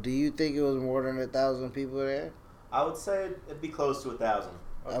 people. Do you think it was more than 1,000 people there? I would say it'd be close to 1,000.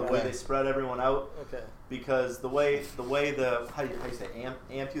 Okay. The way they spread everyone out. Okay. Because the way the how do you say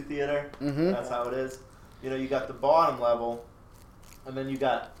amphitheater? Mm-hmm. That's how it is. You got the bottom level, and then you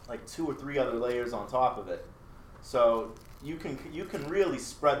got like 2 or 3 other layers on top of it. So you can really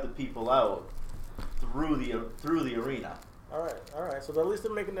spread the people out through the arena. All right. So at least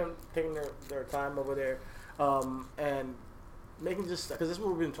they're taking their time over there, and making because this is what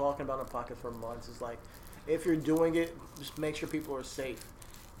we've been talking about in the podcast for months. Is like, if you're doing it, just make sure people are safe,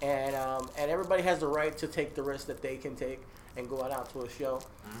 and everybody has the right to take the risk that they can take and go out to a show.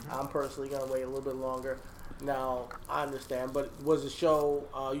 Mm-hmm. I'm personally gonna wait a little bit longer. Now I understand, but was the show?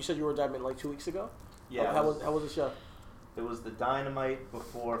 You said you were diving like 2 weeks ago. Yeah. How was the show? It was the Dynamite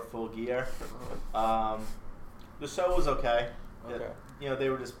before Full Gear. The show was okay. Okay. They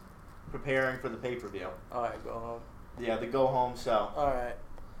were just preparing for the pay-per-view. All right, go home. Yeah, the go-home show. All right.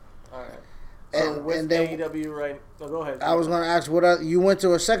 So with AEW, right? No, go ahead. I was going to ask, you went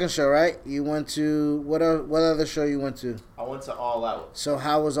to a second show, right? You went to, what other show you went to? I went to All Out. So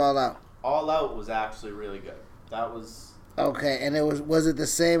how was All Out? All Out was actually really good. That was... Okay, and was it the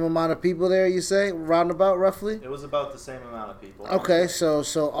same amount of people there, you say, roundabout, roughly? It was about the same amount of people. Okay, so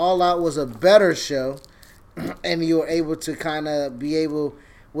All Out was a better show, and you were able to kind of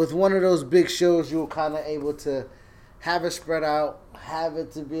with one of those big shows, you were kind of able to have it spread out, have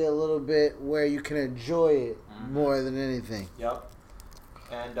it to be a little bit where you can enjoy it more than anything. Yep.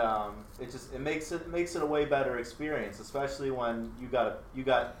 And it makes it a way better experience, especially when you got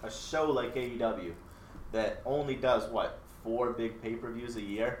a show like AEW that only does 4 big pay-per-views a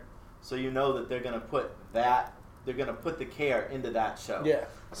year. So that they're gonna put the care into that show. Yeah.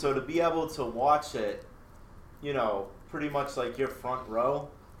 So to be able to watch it, pretty much like your front row,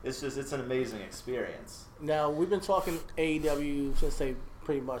 it's an amazing experience. Now, we've been talking AEW since they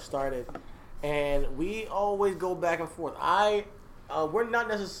pretty much started, and we always go back and forth. We're not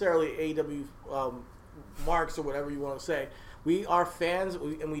necessarily AEW marks or whatever you want to say. We are fans,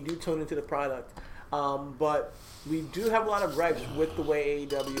 and we do tune into the product. But we do have a lot of gripes with the way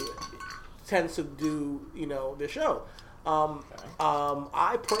AEW tends to do, their show.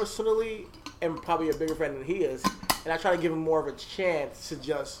 I personally am probably a bigger fan than he is, and I try to give him more of a chance to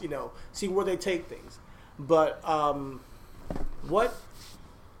just, see where they take things. But what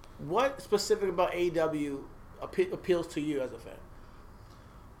specific about AEW appeals to you as a fan?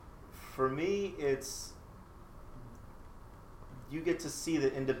 For me, it's you get to see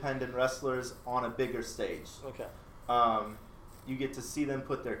the independent wrestlers on a bigger stage. Okay. You get to see them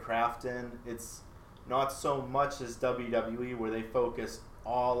put their craft in. It's not so much as WWE where they focus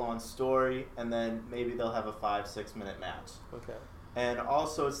all on story and then maybe they'll have a 5-6 minute match. Okay. And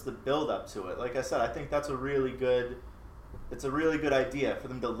also it's the build up to it. Like I said, I think that's a really good idea for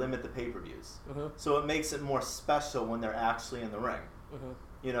them to limit the pay-per-views. Mm-hmm. So it makes it more special when they're actually in the ring. Mm-hmm.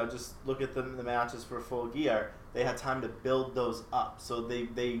 Just look at the matches for Full Gear. They had time to build those up, so they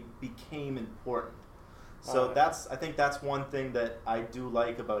became important. So I think that's one thing that I do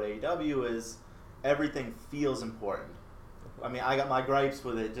like about AEW is everything feels important. I mean, I got my gripes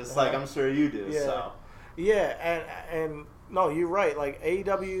with it, just like I'm sure you do. Yeah. So. Yeah, and no, you're right. Like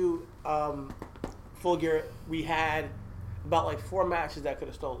AEW Full Gear, we had about like 4 matches that could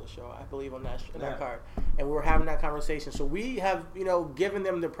have stole the show, I believe, on that card, and we were having that conversation. So we have given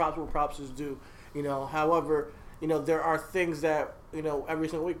them the props where props is due. However, there are things that every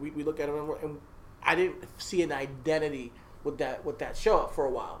single week we look at them and I didn't see an identity with that show up for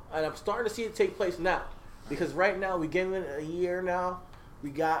a while, and I'm starting to see it take place now because right now we get in a year now. We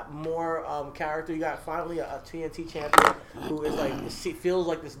got more character. You got finally a TNT champion who is like feels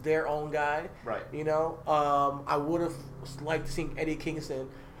like this their own guy. Right. I would have liked to see Eddie Kingston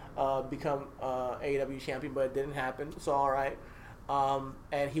become AEW champion, but it didn't happen. So all right.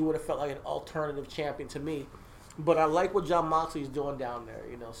 And he would have felt like an alternative champion to me. But I like what Jon Moxley is doing down there.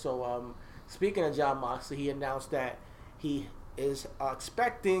 So speaking of Jon Moxley, he announced that he is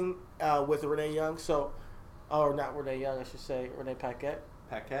expecting with Renee Young. So. Or not Renee Young, I should say Renee Paquette.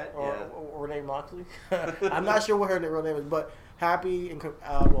 Paquette, or Renee Moxley. I'm not sure what her real name is, but happy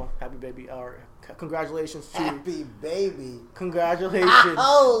baby, or congratulations to happy baby. Congratulations.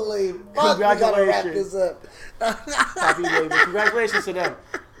 Holy fuck! We gotta wrap this up. Happy baby. Congratulations to them.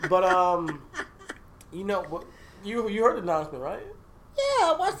 But you heard the announcement, right? Yeah,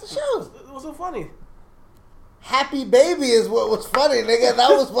 I watched the show. It was so funny. Happy baby is what was funny, nigga.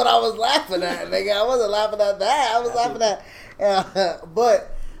 That was what I was laughing at, nigga. I wasn't laughing at that. I was laughing at.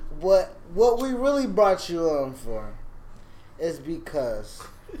 But what we really brought you on for is because,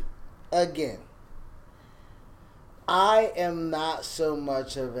 again, I am not so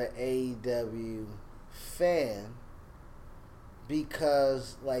much of an AEW fan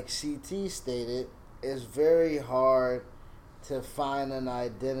because, like CT stated, it's very hard to find an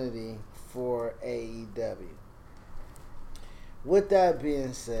identity for AEW. With that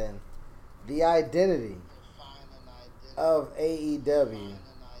being said, the identity of AEW.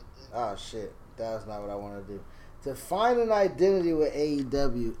 Oh shit, that's not what I want to do. To find an identity with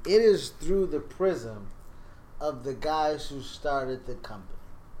AEW, it is through the prism of the guys who started the company.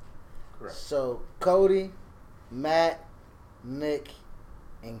 Correct. So Cody, Matt, Nick,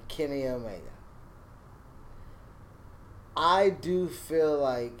 and Kenny Omega. I do feel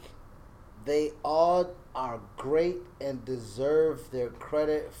like they all are great and deserve their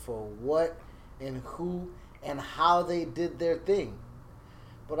credit for what and who and how they did their thing.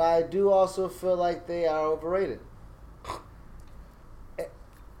 But I do also feel like they are overrated.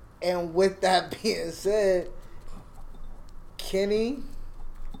 And with that being said, Kenny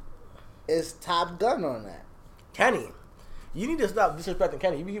is top gun on that. Kenny, you need to stop disrespecting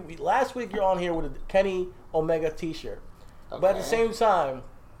Kenny. Last week you're on here with a Kenny Omega t-shirt. Okay. But at the same time,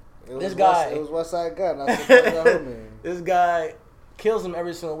 it was Westside Gun. This guy kills him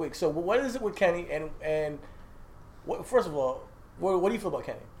every single week. So what is it with Kenny? And first of all, what do you feel about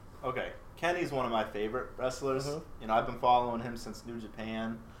Kenny? Okay, Kenny's one of my favorite wrestlers. Mm-hmm. I've been following him since New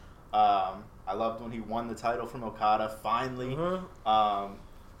Japan. I loved when he won the title from Okada finally. Mm-hmm.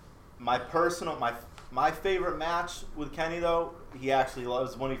 My favorite match with Kenny though, he actually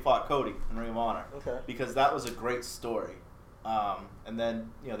loves when he fought Cody in Ring of Honor. Okay. Because that was a great story. And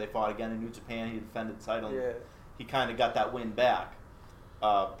then they fought again in New Japan. He defended the title. Yeah. He kind of got that win back.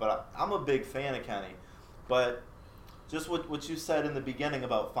 But I'm a big fan of Kenny. But just what you said in the beginning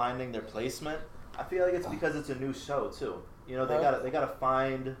about finding their placement, I feel like it's because it's a new show too. You know, they gotta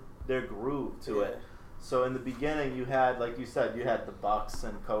find their groove to it. So in the beginning, you had, like you said, you had the Bucks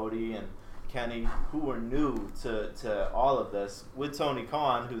and Cody and Kenny, who were new to all of this, with Tony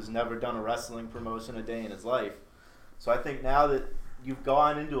Khan, who's never done a wrestling promotion a day in his life. So I think now that you've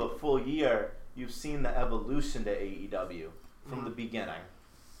gone into a full year, you've seen the evolution to AEW from the beginning.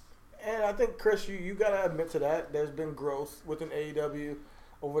 And I think, Chris, you got to admit to that. There's been growth within AEW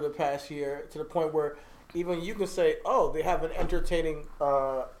over the past year to the point where even you can say, oh, they have an entertaining...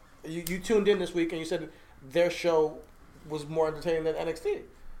 You tuned in this week and you said their show was more entertaining than NXT.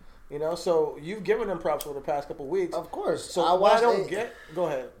 You know, so you've given them props over the past couple of weeks. Of course. So what I don't get... Go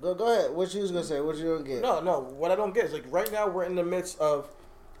ahead. Go ahead. What you was going to say? What you don't get? No. What I don't get is, like, right now we're in the midst of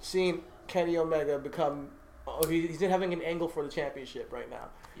seeing Kenny Omega become... he's having an angle for the championship right now.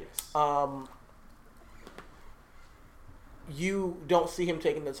 Yes. You don't see him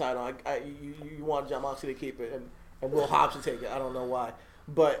taking the title. You want John Moxley to keep it, and Will Hobbs to take it. I don't know why,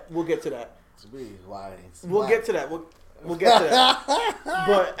 but we'll get to that. We'll get to that. We'll get to that.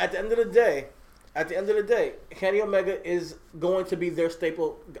 But at the end of the day, Kenny Omega is going to be their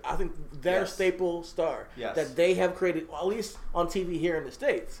staple. I think their staple star that they have created, at least on TV here in the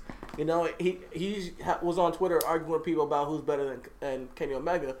States. You know, he was on Twitter arguing with people about who's better than Kenny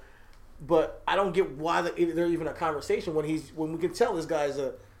Omega. But I don't get why there's even a conversation when we can tell this guy's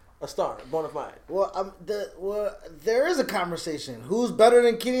a star, bona fide. Well, there is a conversation. Who's better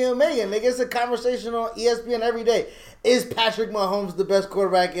than Kenny Omega? Nigga, it's a conversation on ESPN every day. Is Patrick Mahomes the best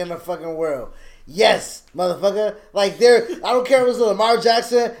quarterback in the fucking world? Yes, motherfucker. Like, I don't care if it's a Lamar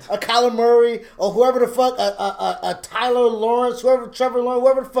Jackson, a Kyler Murray, or whoever the fuck, a Tyler Lawrence, Trevor Lawrence,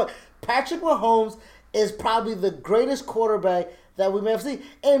 whoever the fuck. Patrick Mahomes is probably the greatest quarterback that we may have seen.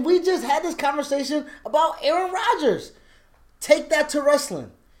 And we just had this conversation about Aaron Rodgers. Take that to wrestling.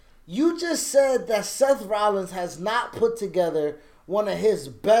 You just said that Seth Rollins has not put together one of his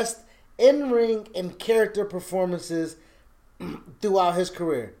best in-ring and character performances throughout his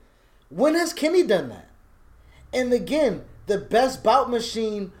career. When has Kenny done that? And again, the best bout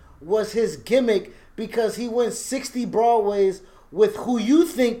machine was his gimmick because he went 60 Broadways with who you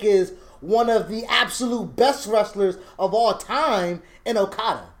think is one of the absolute best wrestlers of all time in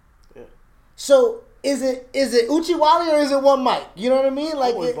Okada. Yeah. So is it Uchiwali or is it one mic? You know what I mean?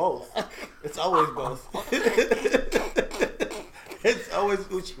 Like always both. It's always both. It's always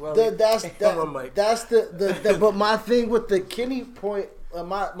Uchiwali. That's the but my thing with the Kenny point,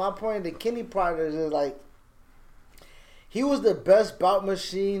 my point of the Kenny part is like he was the best bout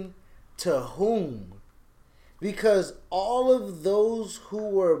machine to whom? Because all of those who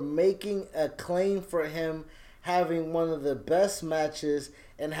were making a claim for him having one of the best matches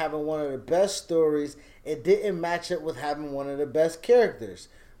and having one of the best stories, it didn't match up with having one of the best characters,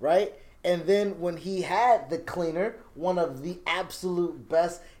 right? And then when he had the Cleaner, one of the absolute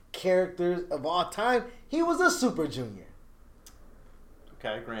best characters of all time, he was a Super Junior.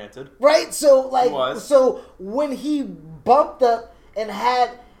 Okay, granted. Right? So when he bumped up and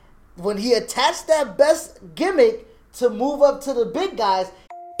when he attached that best gimmick to move up to the big guys.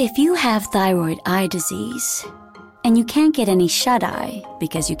 If you have thyroid eye disease and you can't get any shut-eye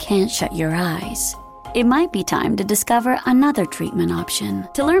because you can't shut your eyes, it might be time to discover another treatment option.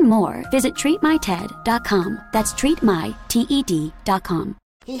 To learn more, visit treatmyted.com. That's treatmyted.com.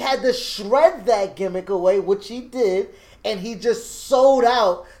 He had to shred that gimmick away, which he did, and he just sold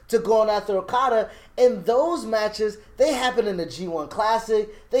out to going after Okada. And those matches, they happen in the G1 Classic.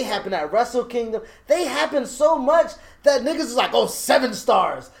 They happen at Wrestle Kingdom. They happen so much that niggas is like, 7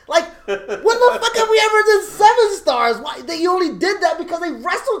 stars. Like, when the fuck have we ever done 7 stars? Why? They only did that because they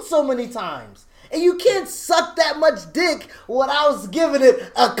wrestled so many times. And you can't suck that much dick without giving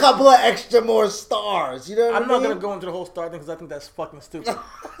it a couple of extra more stars. You know what I mean? I'm not going to go into the whole star thing because I think that's fucking stupid.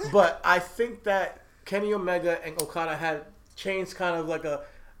 But I think that Kenny Omega and Okada had changed kind of like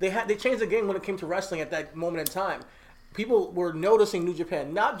they changed the game when it came to wrestling at that moment in time. People were noticing New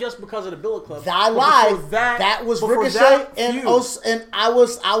Japan, not just because of the Billet Club. That was Ricochet and I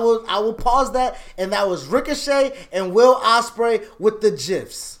will pause that, and that was Ricochet and Will Ospreay with the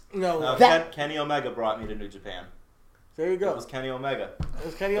GIFs. No, Kenny Omega brought me to New Japan. There you go. It was Kenny Omega. It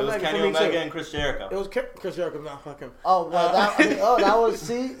was Kenny Omega and Chris Jericho. It was Chris Jericho. No, fuck him. Oh, well, that was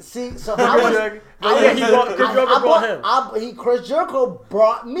see. So how was Chris Jericho brought him? Chris Jericho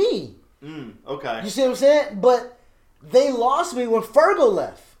brought me. Okay. You see what I'm saying? But they lost me when Fergal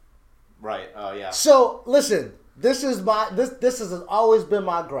left. Right. Oh yeah. So listen, this has always been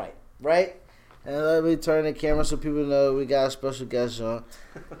my gripe, right? And let me turn the camera so people know we got a special guest on.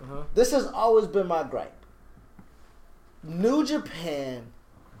 This has always been my gripe. New Japan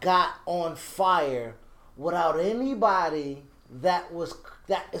got on fire without anybody that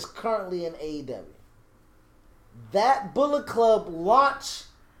is currently in AEW. That Bullet Club launch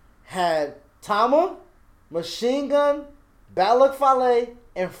had Tama, Machine Gun, Balak Fale,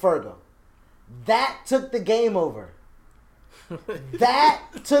 and Fergal. That took the game over. That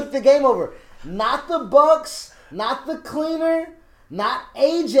took the game over. Not the Bucks, not the Cleaner, not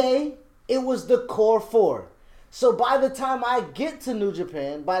AJ. It was the core four. So by the time I get to New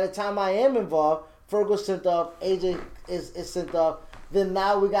Japan, by the time I am involved, Fergal's sent off, AJ is sent off. Then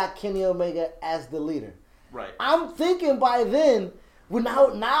now we got Kenny Omega as the leader. Right. I'm thinking by then,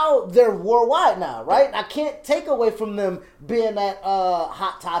 now they're worldwide now, right? I can't take away from them being that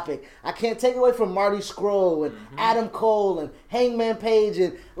hot topic. I can't take away from Marty Scurll and Adam Cole and Hangman Page,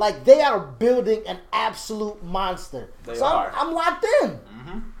 and like they are building an absolute monster. They are. I'm locked in.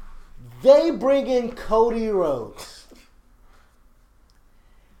 They bring in Cody Rhodes.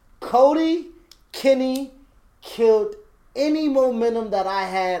 Kenny killed any momentum that I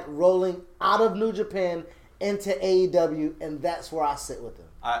had rolling out of New Japan into AEW, and that's where I sit with him.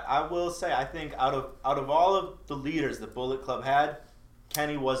 I will say, I think out of all of the leaders the Bullet Club had,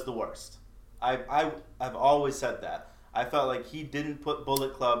 Kenny was the worst. I've always said that. I felt like he didn't put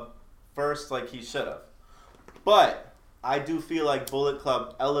Bullet Club first like he should have. But I do feel like Bullet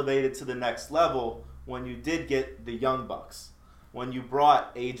Club elevated to the next level when you did get the Young Bucks. When you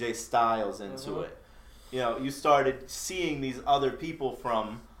brought AJ Styles into it. You know, you started seeing these other people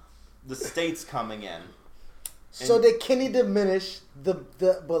from the States coming in. So did Kenny diminish the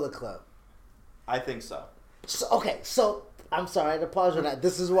Bullet Club? I think so. So I'm sorry to pause on that.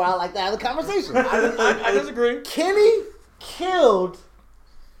 This is where I like to have the conversation. I disagree. Kenny killed,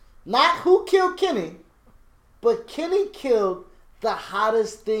 not who killed Kenny, but Kenny killed the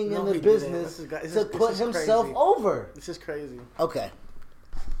hottest thing in the business to put himself over. This is crazy. Okay.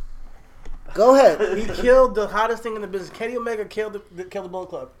 Go ahead. He killed the hottest thing in the business. Kenny Omega killed the Bullet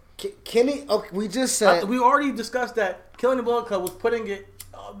Club. Kenny, okay, we just said... we already discussed that killing the Bullet Club was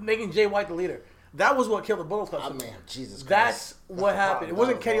making Jay White the leader. That was what killed the Bullet Club. Oh, man, Jesus Christ. That's what happened. It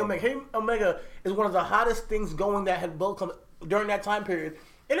wasn't Kenny Omega. Kenny Omega is one of the hottest things going that had Bullet Club during that time period.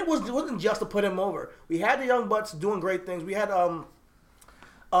 And it wasn't just to put him over. We had the Young Bucks doing great things. We had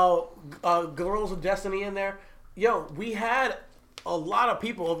Guerrillas of Destiny in there. Yo, we had a lot of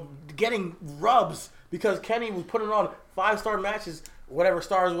people getting rubs because Kenny was putting on 5-star matches, whatever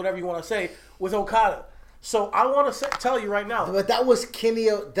you want to say, with Okada. So I want to tell you right now. But that was Kenny.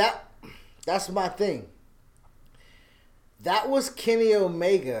 That's my thing. That was Kenny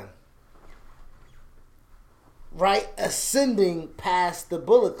Omega, right, ascending past the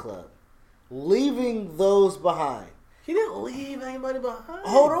Bullet Club, leaving those behind. He didn't leave anybody behind.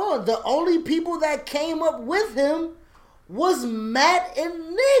 Hold on. The only people that came up with him was Matt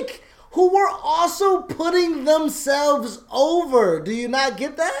and Nick, who were also putting themselves over. Do you not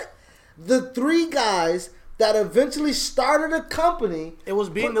get that? The three guys that eventually started a company. It was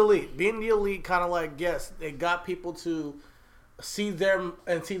being the elite. Being the elite kind of like, yes, it got people to see them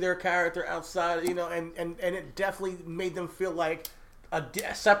and see their character outside, you know, and it definitely made them feel like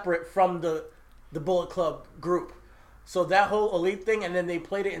separate from the Bullet Club group. So that whole elite thing, and then they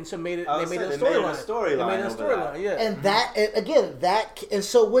played it and made it a storyline. Yeah. And and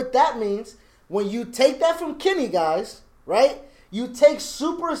so what that means, when you take that from Kenny, guys, right? You take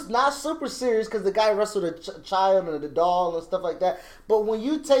not super serious because the guy wrestled a child and a doll and stuff like that. But when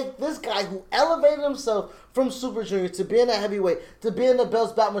you take this guy who elevated himself from Super Junior to being a heavyweight, to being the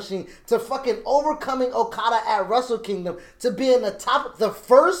Belts Bat Machine, to fucking overcoming Okada at Wrestle Kingdom, to being the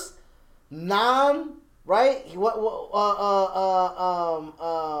first right?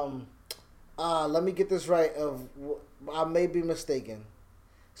 Let me get this right. I may be mistaken,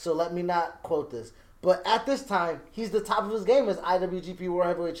 so let me not quote this. But at this time, he's the top of his game as IWGP World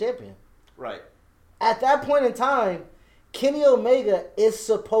Heavyweight Champion. Right. At that point in time, Kenny Omega is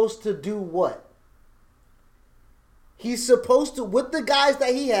supposed to do what? He's supposed to, with the guys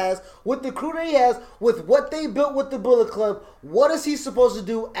that he has, with the crew that he has, with what they built with the Bullet Club, what is he supposed to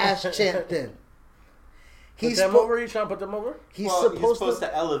do as champ then? Put them over? You trying to put them over? He's supposed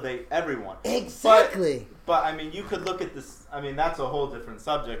to elevate everyone. Exactly. But, I mean, you could look at this. I mean, that's a whole different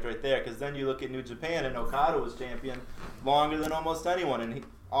subject right there. Because then you look at New Japan, and Okada was champion longer than almost anyone. And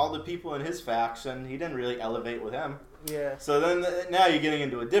all the people in his faction, he didn't really elevate with him. Yeah. So then now you're getting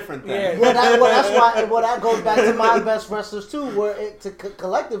into a different thing. Yeah. That goes back to my best wrestlers, too, where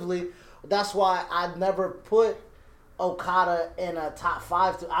collectively, that's why I never put Okada in a top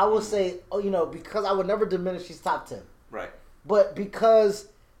 5. I would say, because I would never diminish his top 10. Right. But because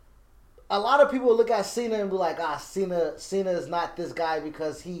a lot of people look at Cena and be like, Cena is not this guy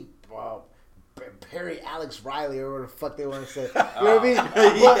because he Perry Alex Riley or whatever the fuck they want to say. You know what I mean?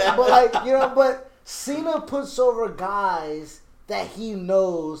 But like, you know, but Cena puts over guys that he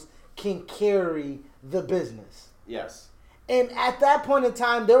knows can carry the business. Yes. And at that point in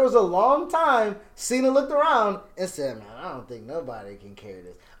time, there was a long time Cena looked around and said, man, I don't think nobody can carry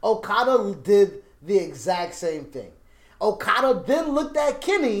this. Okada did the exact same thing. Okada then looked at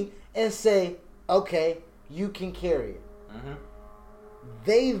Kenny and say, okay, you can carry it. Mm-hmm.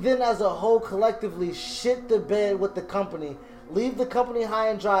 They then as a whole collectively shit the bed with the company, leave the company high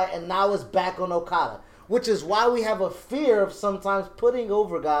and dry, and now it's back on Okada. Which is why we have a fear of sometimes putting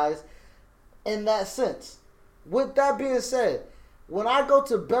over guys in that sense. With that being said, when I go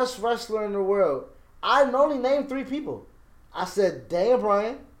to best wrestler in the world, I only named 3 people. I said Daniel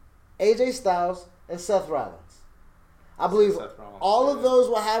Bryan, AJ Styles, and Seth Rollins. I believe all of those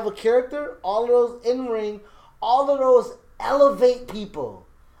will have a character, all of those in ring, all of those elevate people.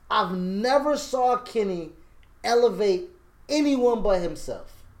 I've never saw Kenny elevate anyone but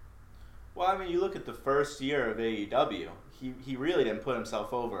himself. Well, I mean, you look at the first year of AEW, he really didn't put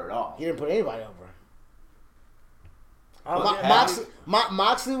himself over at all. He didn't put anybody over.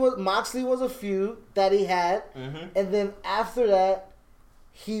 Moxley was a feud that he had, and then after that,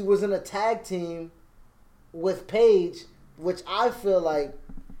 he was in a tag team with Paige, which I feel like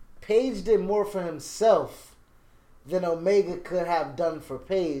Paige did more for himself than Omega could have done for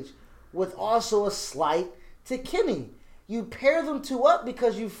Paige, with also a slight to Kenny. You pair them two up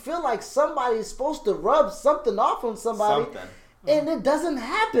because you feel like somebody is supposed to rub something off on somebody, and it doesn't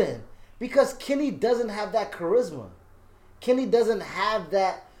happen because Kenny doesn't have that charisma. Kenny doesn't have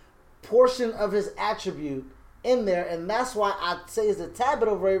that portion of his attribute in there, and that's why I say it's a tad bit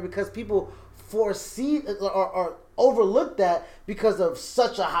overrated because people foresee or overlook that because of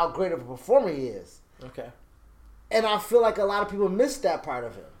how great of a performer he is. Okay. And I feel like a lot of people miss that part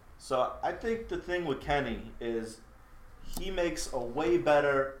of him. So I think the thing with Kenny is he makes a way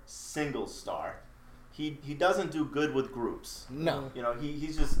better single star. He doesn't do good with groups. No. You know,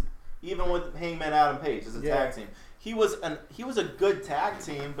 he's just, even with Hangman Adam Page as a tag team, he was a good tag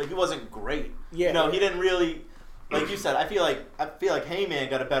team, but he wasn't great. Yeah. You know, he didn't really, like you said, I feel like Hangman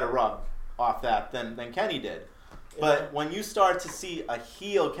got a better rub off that than Kenny did. But when you start to see a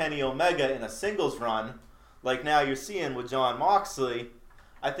heel Kenny Omega in a singles run, like now you're seeing with Jon Moxley,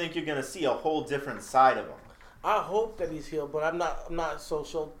 I think you're gonna see a whole different side of him. I hope that he's healed, but I'm not so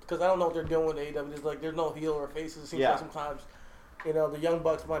sure because I don't know what they're doing with AEW. There's no heel or faces. It seems like sometimes, you know, the Young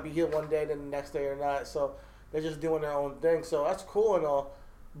Bucks might be healed one day, then the next day or not. So they're just doing their own thing. So that's cool and all.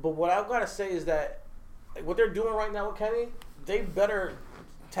 But what I've got to say is that what they're doing right now with Kenny, they better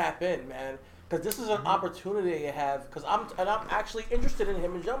tap in, man, because this is an opportunity they have. Because I'm actually interested in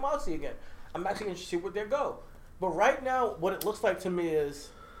him and Jon Moxley again. I'm actually interested in where they go. But right now, what it looks like to me is,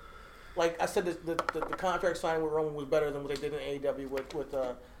 like I said, the contract signing with Roman was better than what they did in AEW with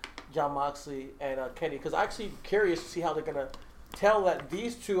Jon Moxley and Kenny. Because I'm actually curious to see how they're going to tell that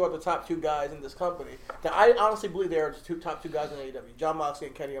these two are the top 2 guys in this company. That I honestly believe they are the top 2 guys in AEW. Jon Moxley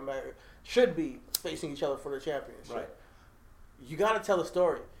and Kenny Omega should be facing each other for the championship. Right. You got to tell the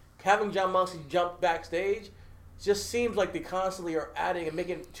story. Having Jon Moxley jump backstage just seems like they constantly are adding and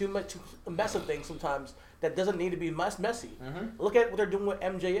making too mess of things sometimes that doesn't need to be messy. Look at what they're doing with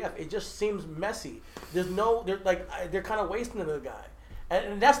MJF. It just seems messy. They're kind of wasting the guy.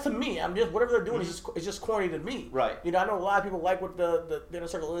 And that's to me. I'm just whatever they're doing is just corny to me. Right. You know, I know a lot of people like what the Inner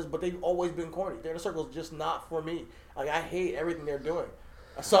Circle is, but they've always been corny. The Inner Circle is just not for me. Like I hate everything they're doing.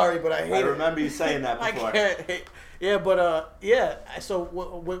 Sorry, but I hate it. I remember you saying that before. I can't hate. Yeah, but yeah. So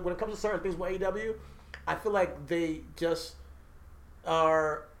when it comes to certain things with AEW, I feel like they just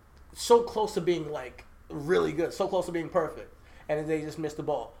are so close to being like really good, so close to being perfect, and they just miss the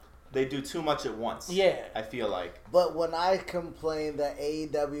ball. They do too much at once. Yeah. I feel like. But when I complained that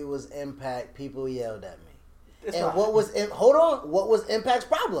AEW was Impact, people yelled at me. It's and not. what was Impact's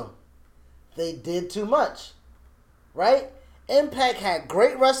problem? They did too much. Right? Impact had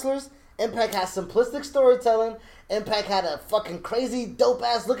great wrestlers. Impact had simplistic storytelling. Impact had a fucking crazy,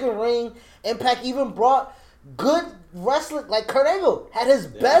 dope-ass looking ring. Impact even brought good wrestling. Like Kurt Angle had his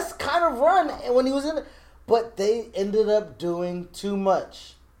best kind of run when he was in it. But they ended up doing too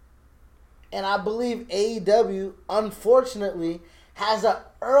much. And I believe AEW, unfortunately, has an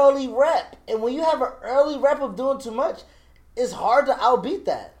early rep. And when you have an early rep of doing too much, it's hard to outbeat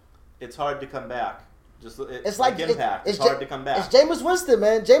that. It's hard to come back. It's like Impact. It's hard to come back. It's Jameis Winston,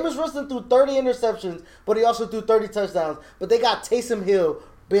 man. Jameis Winston threw 30 interceptions, but he also threw 30 touchdowns. But they got Taysom Hill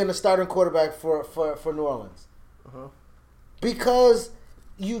being the starting quarterback for New Orleans. Because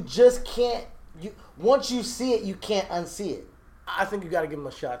you just can't. Once you see it, you can't unsee it. I think you got to give him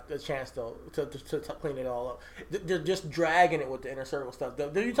a chance though, to clean it all up. They're just dragging it with the inner circle stuff.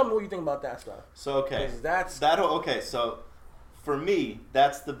 You tell me what you think about that stuff. So okay, So for me,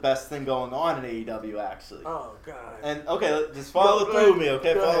 that's the best thing going on in AEW actually. Oh God. And okay, just follow through with me.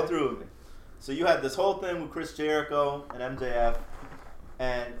 Okay, follow through with me. So you had this whole thing with Chris Jericho and MJF,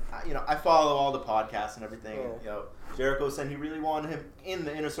 and I follow all the podcasts and everything. Yeah. Jericho said he really wanted him in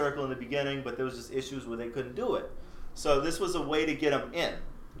the inner circle in the beginning, but there was just issues where they couldn't do it. So this was a way to get him in.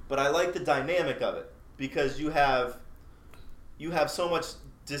 But I like the dynamic of it because you have so much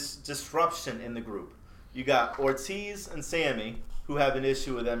disruption in the group. You got Ortiz and Sammy, who have an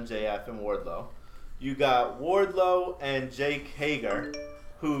issue with MJF and Wardlow. You got Wardlow and Jake Hager,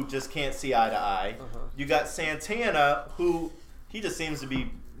 who just can't see eye to eye. Uh-huh. You got Santana, who he just seems to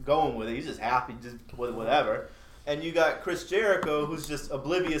be going with it. He's just happy just with whatever. And you got Chris Jericho, who's just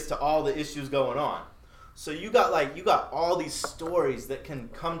oblivious to all the issues going on. So you got all these stories that can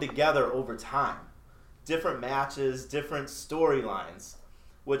come together over time. Different matches, different storylines,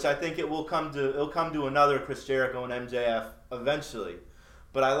 which I think it'll come to another Chris Jericho and MJF eventually.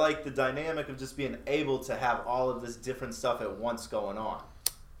 But I like the dynamic of just being able to have all of this different stuff at once going on.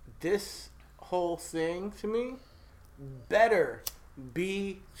 This whole thing to me better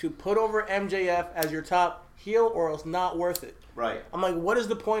be to put over MJF as your top heel or it's not worth it. Right. I'm like, what is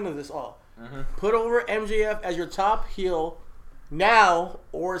the point of this all? Mm-hmm. Put over MJF as your top heel now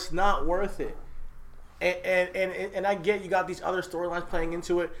or it's not worth it. And I get you got these other storylines playing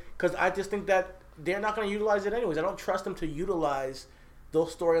into it because I just think that they're not going to utilize it anyways. I don't trust them to utilize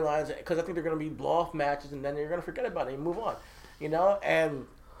those storylines because I think they're going to be blow-off matches and then you're going to forget about it and move on. And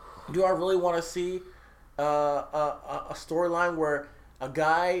do I really want to see a storyline where a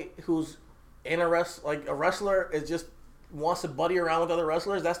guy who's in a wrestler is just wants to buddy around with other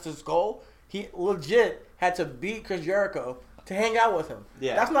wrestlers? That's his goal. He legit had to beat Chris Jericho to hang out with him.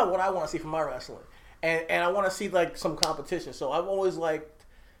 Yeah. That's not what I want to see from my wrestling. And I want to see some competition. So I've always liked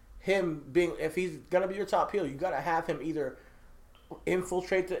him being, if he's gonna be your top heel, you gotta have him either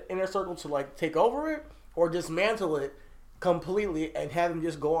infiltrate the inner circle to take over it or dismantle it completely and have him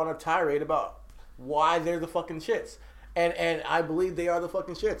just go on a tirade about why they're the fucking shits. And I believe they are the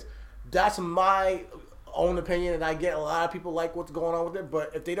fucking shits. That's my own opinion, and I get a lot of people like what's going on with it.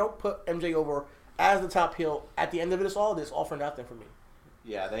 But if they don't put MJ over as the top heel, at the end of it, it's all for nothing for me.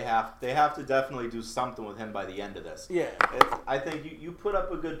 Yeah, they have to definitely do something with him by the end of this. Yeah, I think you put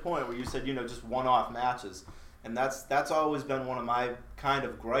up a good point where you said just one-off matches, and that's always been one of my kind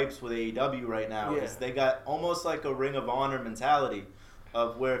of gripes with AEW right now. Yeah. Is they got almost like a Ring of Honor mentality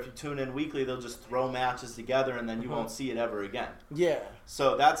of where if you tune in weekly, they'll just throw matches together and then you won't see it ever again. Yeah.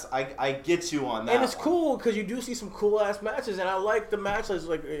 So I get you on that. And it's cool because you do see some cool ass matches, and I like the matches.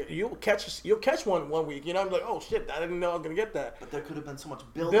 You'll catch one week. I'm like, oh shit, I didn't know I was gonna get that. But there could have been so much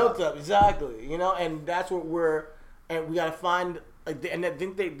build up. Exactly. And that's what we gotta find. And I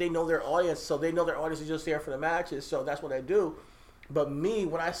think they know their audience, so they know their audience is just there for the matches. So that's what I do. But me,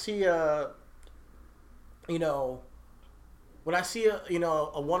 when I see a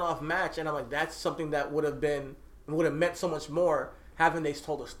one-off match, and I'm like, that's something that would have meant so much more having they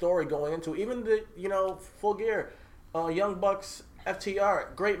told a story going into it. Even the Full Gear, Young Bucks,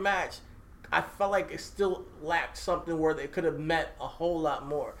 FTR, great match. I felt like it still lacked something where they could have meant a whole lot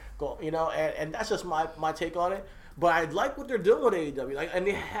more. And that's just my take on it. But I like what they're doing with AEW, and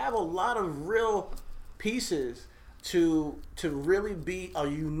they have a lot of real pieces to really be a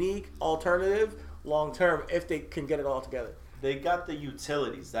unique alternative long term if they can get it all together. They got the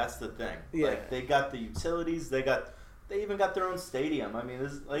utilities. That's the thing. Yeah. They got the utilities. They even got their own stadium. I mean,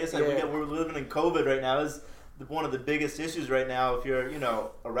 like I said, we're living in COVID right now. This is one of the biggest issues right now. If you're,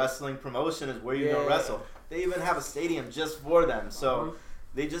 a wrestling promotion, is where you're gonna wrestle. They even have a stadium just for them. So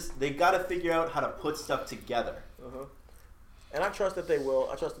they got to figure out how to put stuff together. And I trust that they will.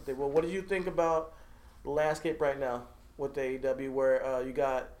 What do you think about the landscape right now with the AEW, where you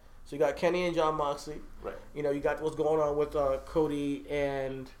got Kenny and John Moxley. Right. You got what's going on with Cody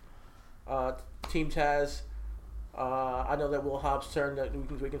and Team Taz. I know that Will Hobbs turned.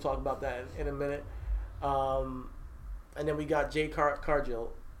 We can talk about that in a minute. And then we got Jay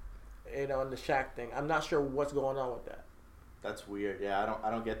Cargill, and the Shaq thing. I'm not sure what's going on with that. That's weird. Yeah,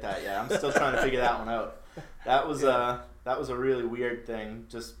 I don't get that yet. I'm still trying to figure that one out. That was a really weird thing.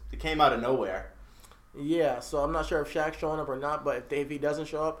 Just it came out of nowhere. Yeah, so I'm not sure if Shaq's showing up or not, but if he doesn't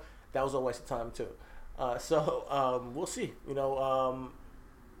show up, that was a waste of time too. So we'll see.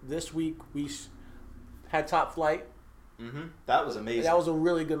 This week we had Top Flight. Mm-hmm. That was amazing. That was a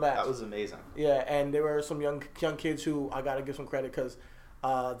really good match. That was amazing. Yeah, and there were some young kids who I got to give some credit because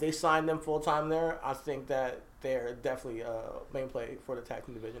They signed them full time there. I think that they're definitely main play for the tag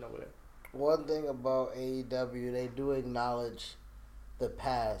team division over there. One thing about AEW, they do acknowledge the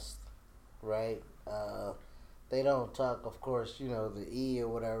past, right? They don't talk, of course, the E or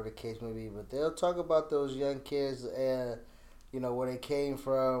whatever the case may be, but they'll talk about those young kids and, where they came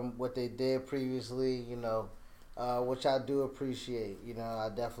from, what they did previously, which I do appreciate. I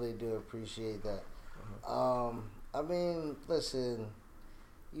definitely do appreciate that. I mean, listen,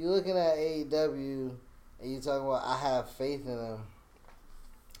 you looking at AEW and you talking about I have faith in them.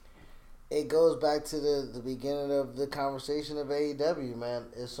 It goes back to the beginning of the conversation of AEW, man.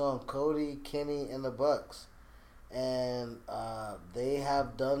 It's on Cody, Kenny, and the Bucks. And they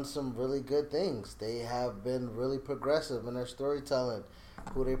have done some really good things. They have been really progressive in their storytelling,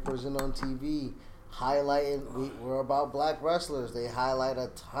 who they present on TV, highlighting. We're about black wrestlers. They highlight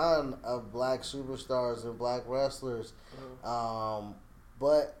a ton of black superstars and black wrestlers.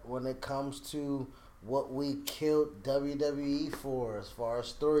 But when it comes to what we killed WWE for, as far as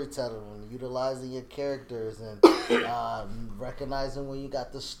storytelling, utilizing your characters, and recognizing when you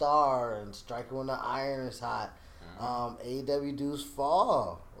got the star and striking when the iron is hot. AEW dudes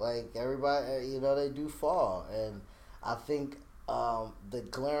fall. Like everybody, they do fall, and I think the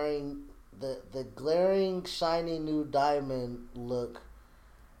glaring shiny new diamond look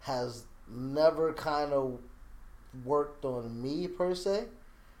has never kind of worked on me per se.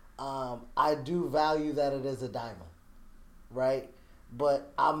 I do value that it is a diamond, right?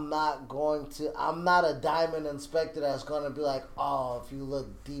 But I'm not a diamond inspector that's going to be like, oh, if you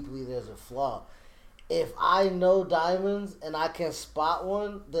look deeply, there's a flaw. If I know diamonds and I can spot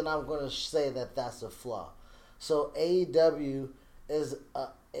one, then I'm going to say that that's a flaw. So AEW is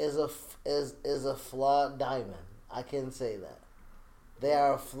a flawed diamond. I can say that. They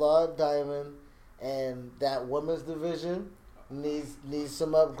are a flawed diamond, and that women's division needs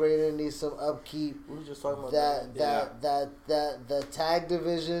some upgrading, needs some upkeep. We were just talking about that. The tag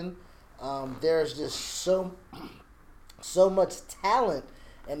division, there's just so much talent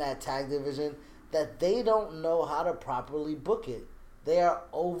in that tag division that they don't know how to properly book it. They are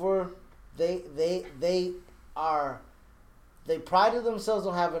over. They prided themselves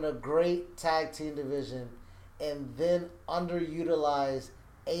on having a great tag team division, and then underutilize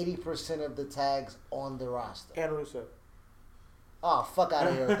 80% of the tags on the roster. And Rusev. Oh, fuck out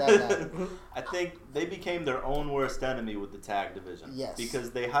of here with that guy. I think they became their own worst enemy with the tag division. Yes.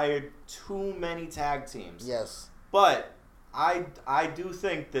 Because they hired too many tag teams. Yes. But I do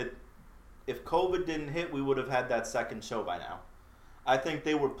think that if COVID didn't hit, we would have had that second show by now. I think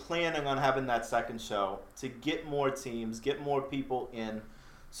they were planning on having that second show to get more teams, get more people in,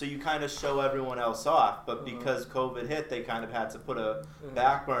 so you kind of show everyone else off. But because COVID hit, they kind of had to put a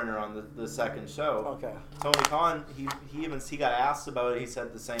back burner on the second show. Okay. Tony Khan, he got asked about it. He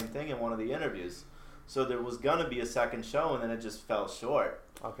said the same thing in one of the interviews. So there was gonna be a second show, and then it just fell short.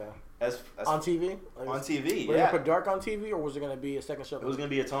 Okay. As on TV? On TV, were yeah. Were they put dark on TV, or was it gonna be a second show? It was gonna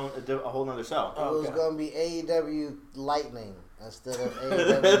be a whole nother show. It was gonna be AEW Lightning instead of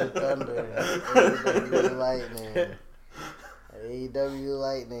AEW Thunder. AEW Lightning. AEW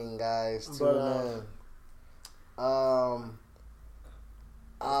Lightning, guys. Tune in.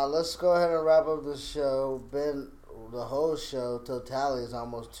 Let's go ahead and wrap up the show. The whole show, totality, is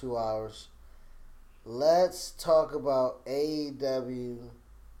almost 2 hours. Let's talk about AEW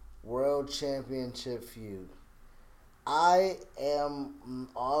World Championship feud. I am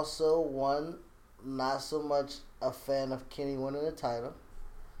also not so much a fan of Kenny winning the title.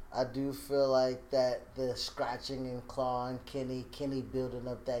 I do feel like that the scratching and clawing Kenny building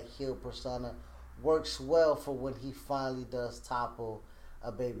up that heel persona works well for when he finally does topple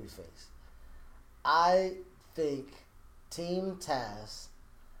a babyface. I think Team Taz,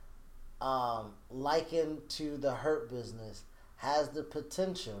 likened to the Hurt Business, has the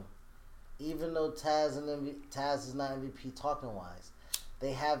potential, even though Taz is not MVP talking wise,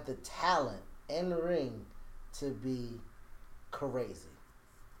 they have the talent in the ring to be crazy.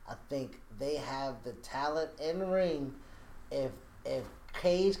 I think they have the talent in the ring. If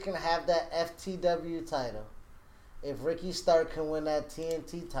Cage can have that FTW title, if Ricky Stark can win that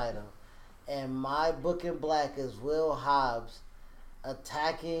TNT title, and my book in black is Will Hobbs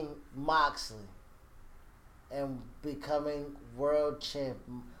attacking Moxley and becoming world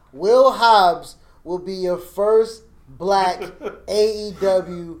champion. Will Hobbs will be your first black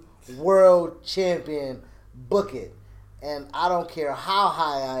AEW world champion. Book it. And I don't care how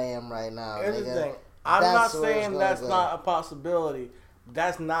high I am right now. Here's the thing. I'm not saying that's not a possibility.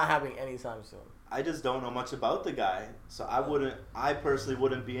 That's not happening anytime soon. I just don't know much about the guy, so I personally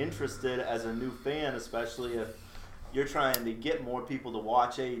wouldn't be interested as a new fan, especially if you're trying to get more people to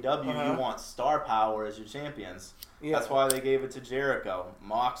watch AEW. You want star power as your champions. Yeah. That's why they gave it to Jericho,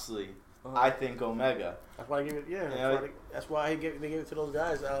 Moxley. I think Omega. That's why they gave it. Yeah, that's why they gave it to those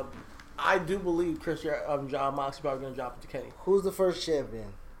guys. I do believe John Moxley probably gonna drop it to Kenny. Who's the first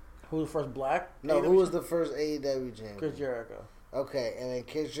champion? Who's the first black? No, who was the first AEW champion? Chris Jericho. Okay, and then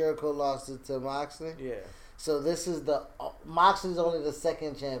Chris Jericho lost it to Moxley? Yeah. So this is Moxley's only the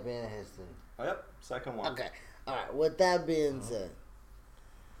second champion in history. Yep, second one. Okay. All right, with that being said,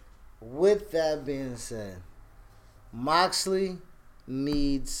 Moxley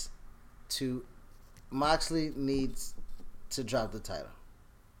needs to drop the title.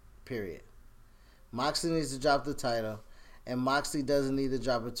 Period. Moxley needs to drop the title, and Moxley doesn't need to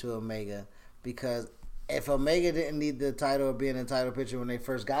drop it to Omega, because if Omega didn't need the title or be in the title picture when they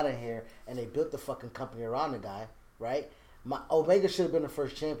first got in here and they built the fucking company around the guy, right? Omega should have been the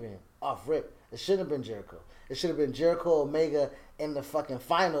first champion off rip. It shouldn't have been Jericho. It should have been Jericho Omega in the fucking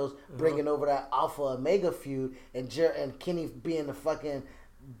finals, bringing over that Alpha Omega feud, and Kenny being the fucking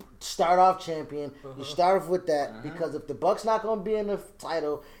start off champion. You start off with that, because if the Buck's not going to be in the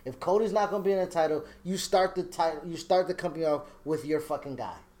title, if Cody's not going to be in the title, you start the company off with your fucking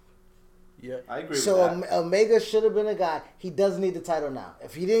guy. Yeah, I agree. So with that. Omega should have been a guy. He doesn't need the title now.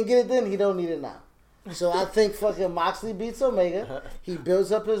 If he didn't get it then, he don't need it now. So I think fucking Moxley beats Omega. He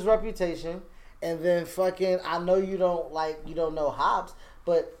builds up his reputation, and then fucking, I know you don't know Hobbs,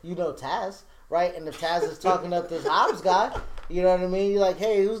 but you know Taz, right? And if Taz is talking up this Hobbs guy, you know what I mean? You're like,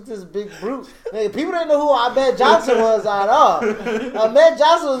 hey, who's this big brute? Nigga, people didn't know who Ahmed Johnson was at all. Ahmed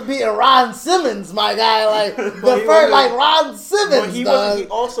Johnson was beating Ron Simmons, my guy. Like, Ron Simmons, he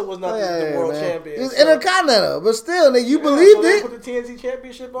also was not the world champion. He was Intercontinental, but still, nigga, you believed it. Put the TNT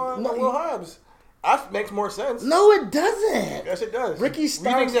championship on Will Hobbs. That makes more sense. No, it doesn't. Yes, it does. Ricky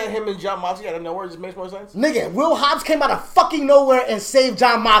Starks. You think that him and John Moxley out of nowhere just makes more sense? Nigga, Will Hobbs came out of fucking nowhere and saved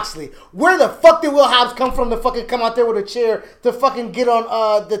John Moxley. Where the fuck did Will Hobbs come from to fucking come out there with a chair to fucking get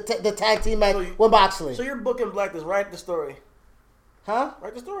on the tag team match with Moxley? So you're booking Black this, write the story. Huh?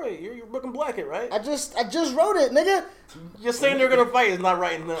 Write the story. You're booking Black it, right? I just wrote it, nigga. You're saying they're gonna fight is not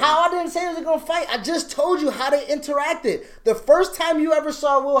writing them. How I didn't say they were gonna fight? I just told you how they interacted. The first time you ever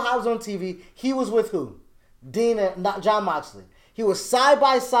saw Will Hobbs on TV, he was with who? Dean and not John Moxley. He was side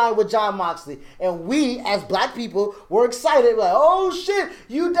by side with John Moxley, and we, as black people, were excited. Like, oh shit,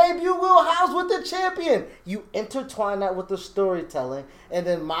 you debut Will Hobbs with the champion. You intertwine that with the storytelling, and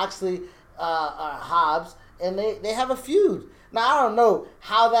then Moxley, Hobbs, and they have a feud. Now I don't know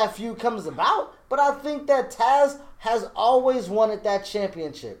how that feud comes about, but I think that Taz has always wanted that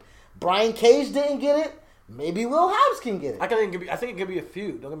championship. Brian Cage didn't get it. Maybe Will Hobbs can get it. I think it could be a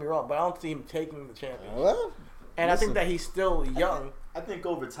feud. Don't get me wrong, but I don't see him taking the championship. Well, and I think that he's still young. I think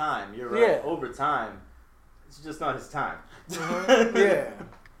over time, you're right. Yeah. Over time, it's just not his time. Yeah.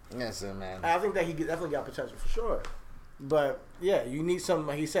 Yes, man. I think that he definitely got potential for sure. But yeah, you need some,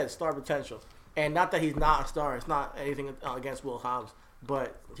 like he said, star potential. And not that he's not a star. It's not anything against Will Hobbs,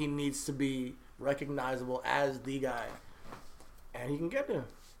 but he needs to be recognizable as the guy, and he can get there.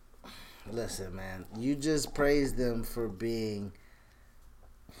 Listen, man, you just praised them for being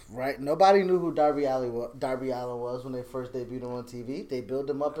right. Nobody knew who Darby Allin was when they first debuted him on TV. They built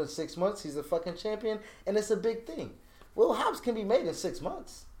him up in 6 months. He's a fucking champion, and it's a big thing. Will Hobbs can be made in 6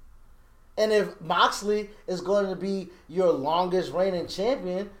 months. And if Moxley is going to be your longest reigning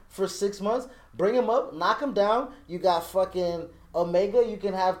champion for 6 months, bring him up, knock him down. You got fucking Omega. You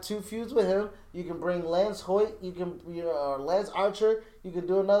can have 2 feuds with him. You can bring Lance Hoyt. You can, or Lance Archer. You can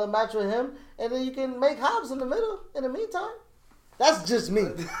do another match with him, and then you can make Hobbs in the middle. In the meantime, that's just me,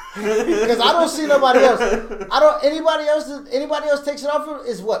 because I don't see nobody else. Anybody else takes it off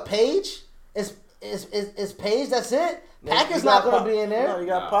is what, Paige? Is Paige? That's it. Pac is not going to be in there. No, you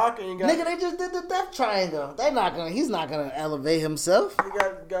got Pac and you got... Nigga, they just did the Death Triangle. He's not going to elevate himself. You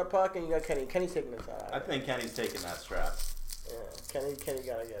got Pac and you got Kenny. Kenny's taking the title. I think Kenny's taking that strap. Yeah, Kenny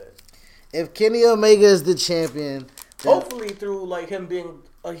got to get it. If Kenny Omega is the champion... Hopefully through, like, him being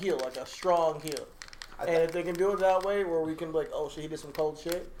a heel, like a strong heel. And if they can do it that way, where we can be like, oh shit, he did some cold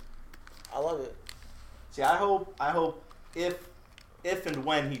shit, I love it. See, I hope if and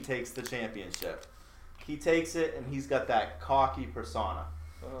when he takes the championship, he takes it and he's got that cocky persona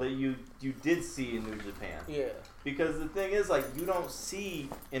that you did see in New Japan. Yeah. Because the thing is, like, you don't see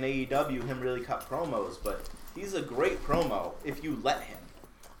in AEW him really cut promos, but he's a great promo if you let him.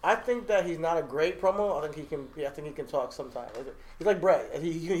 I think that he's not a great promo. I think he can. Yeah, I think he can talk sometimes. He's like Brett.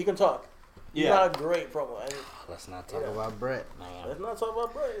 He can talk. He's not a great promo. Let's not talk about Brett, man. Let's not talk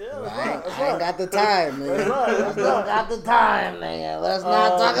about Brett. Yeah, I ain't got the time, man. Let's not got the time, man. Let's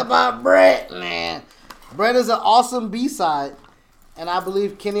not talk about Brett, man. Brenda's an awesome B-side, and I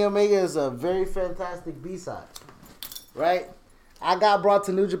believe Kenny Omega is a very fantastic B-side. Right? I got brought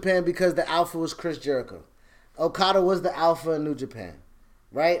to New Japan because the alpha was Chris Jericho. Okada was the alpha in New Japan.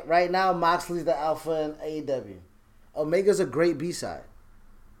 Right? Right now, Moxley's the alpha in AEW. Omega's a great B-side.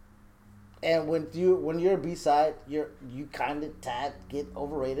 And when you're a B-side, you kind of get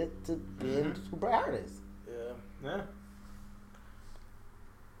overrated to being super artists. Yeah.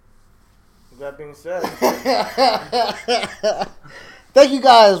 With that being said. Thank you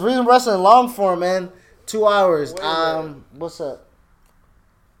guys. Reason Wrestling long form, man. 2 hours. What's up?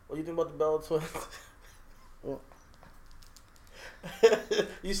 What do you think about the Bella Twins?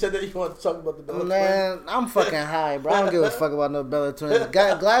 You said that you want to talk about the Bella Twins. Man, I'm fucking high, bro. I don't give a fuck about no Bella Twins.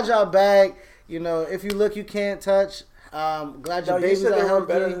 Glad y'all back. You know, if you look, you can't touch. Glad your babies are healthy. You said they were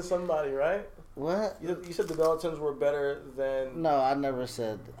better than somebody, right? What? You said the Bella Twins were better than... No, I never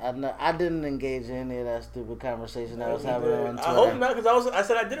said. I didn't engage in any of that stupid conversation that was happening on Twitter. I hope not, because I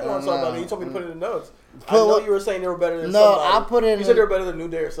said I didn't want to talk about it. You told me to put it in the notes. I know you were saying they were better than somebody. No, I put it in... You said they were better than New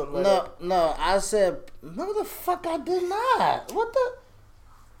Day or something like that. No, I said... No, the fuck I did not. What the...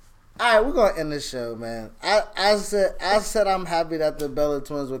 All right, we're going to end this show, man. I said I'm happy that the Bella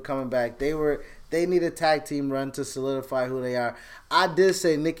Twins were coming back. They need a tag team run to solidify who they are. I did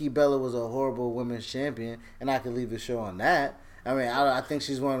say Nikki Bella was a horrible women's champion, and I could leave the show on that. I mean, I think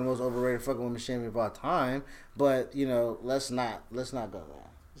she's one of the most overrated fucking women's champions of all time. But you know, let's not go there.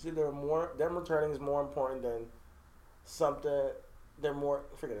 You see, them returning is more important than something. They're more.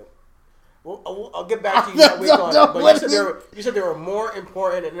 Forget it. Well, I'll get back to you that week on it. But you said they were more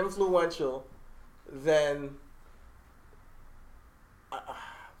important and influential than.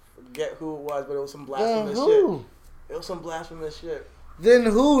 Forget who it was, but it was some blasphemous shit. It was some blasphemous shit. Then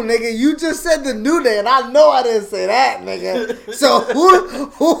who, nigga? You just said the New Day, and I know I didn't say that, nigga. So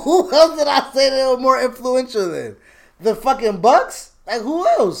who else did I say they were more influential than? The fucking Bucks? Like, who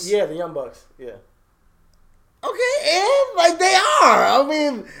else? Yeah, the Young Bucks. Yeah. Okay, and like they are. I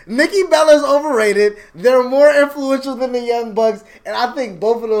mean, Nikki Bella's overrated. They're more influential than the Young Bucks, and I think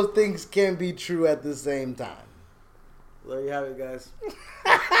both of those things can be true at the same time. There you have it, guys.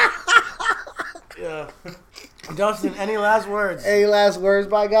 Yeah. Dustin, any last words? Any last words,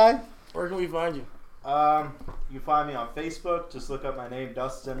 my guy? Where can we find you? You can find me on Facebook. Just look up my name,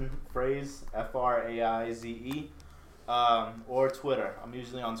 Dustin Fraize, Fraize. Or Twitter. I'm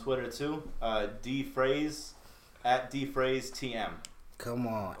usually on Twitter too. DFraize at DFraizeTM. Come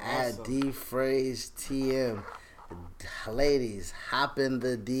on, at DFraizeTM. Ladies, hop in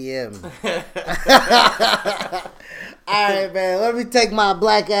the DM. All right, man. Let me take my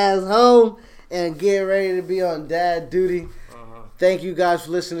black ass home and get ready to be on dad duty. Thank you guys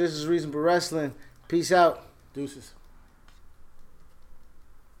for listening. This is Reasonable Wrestling. Peace out. Deuces.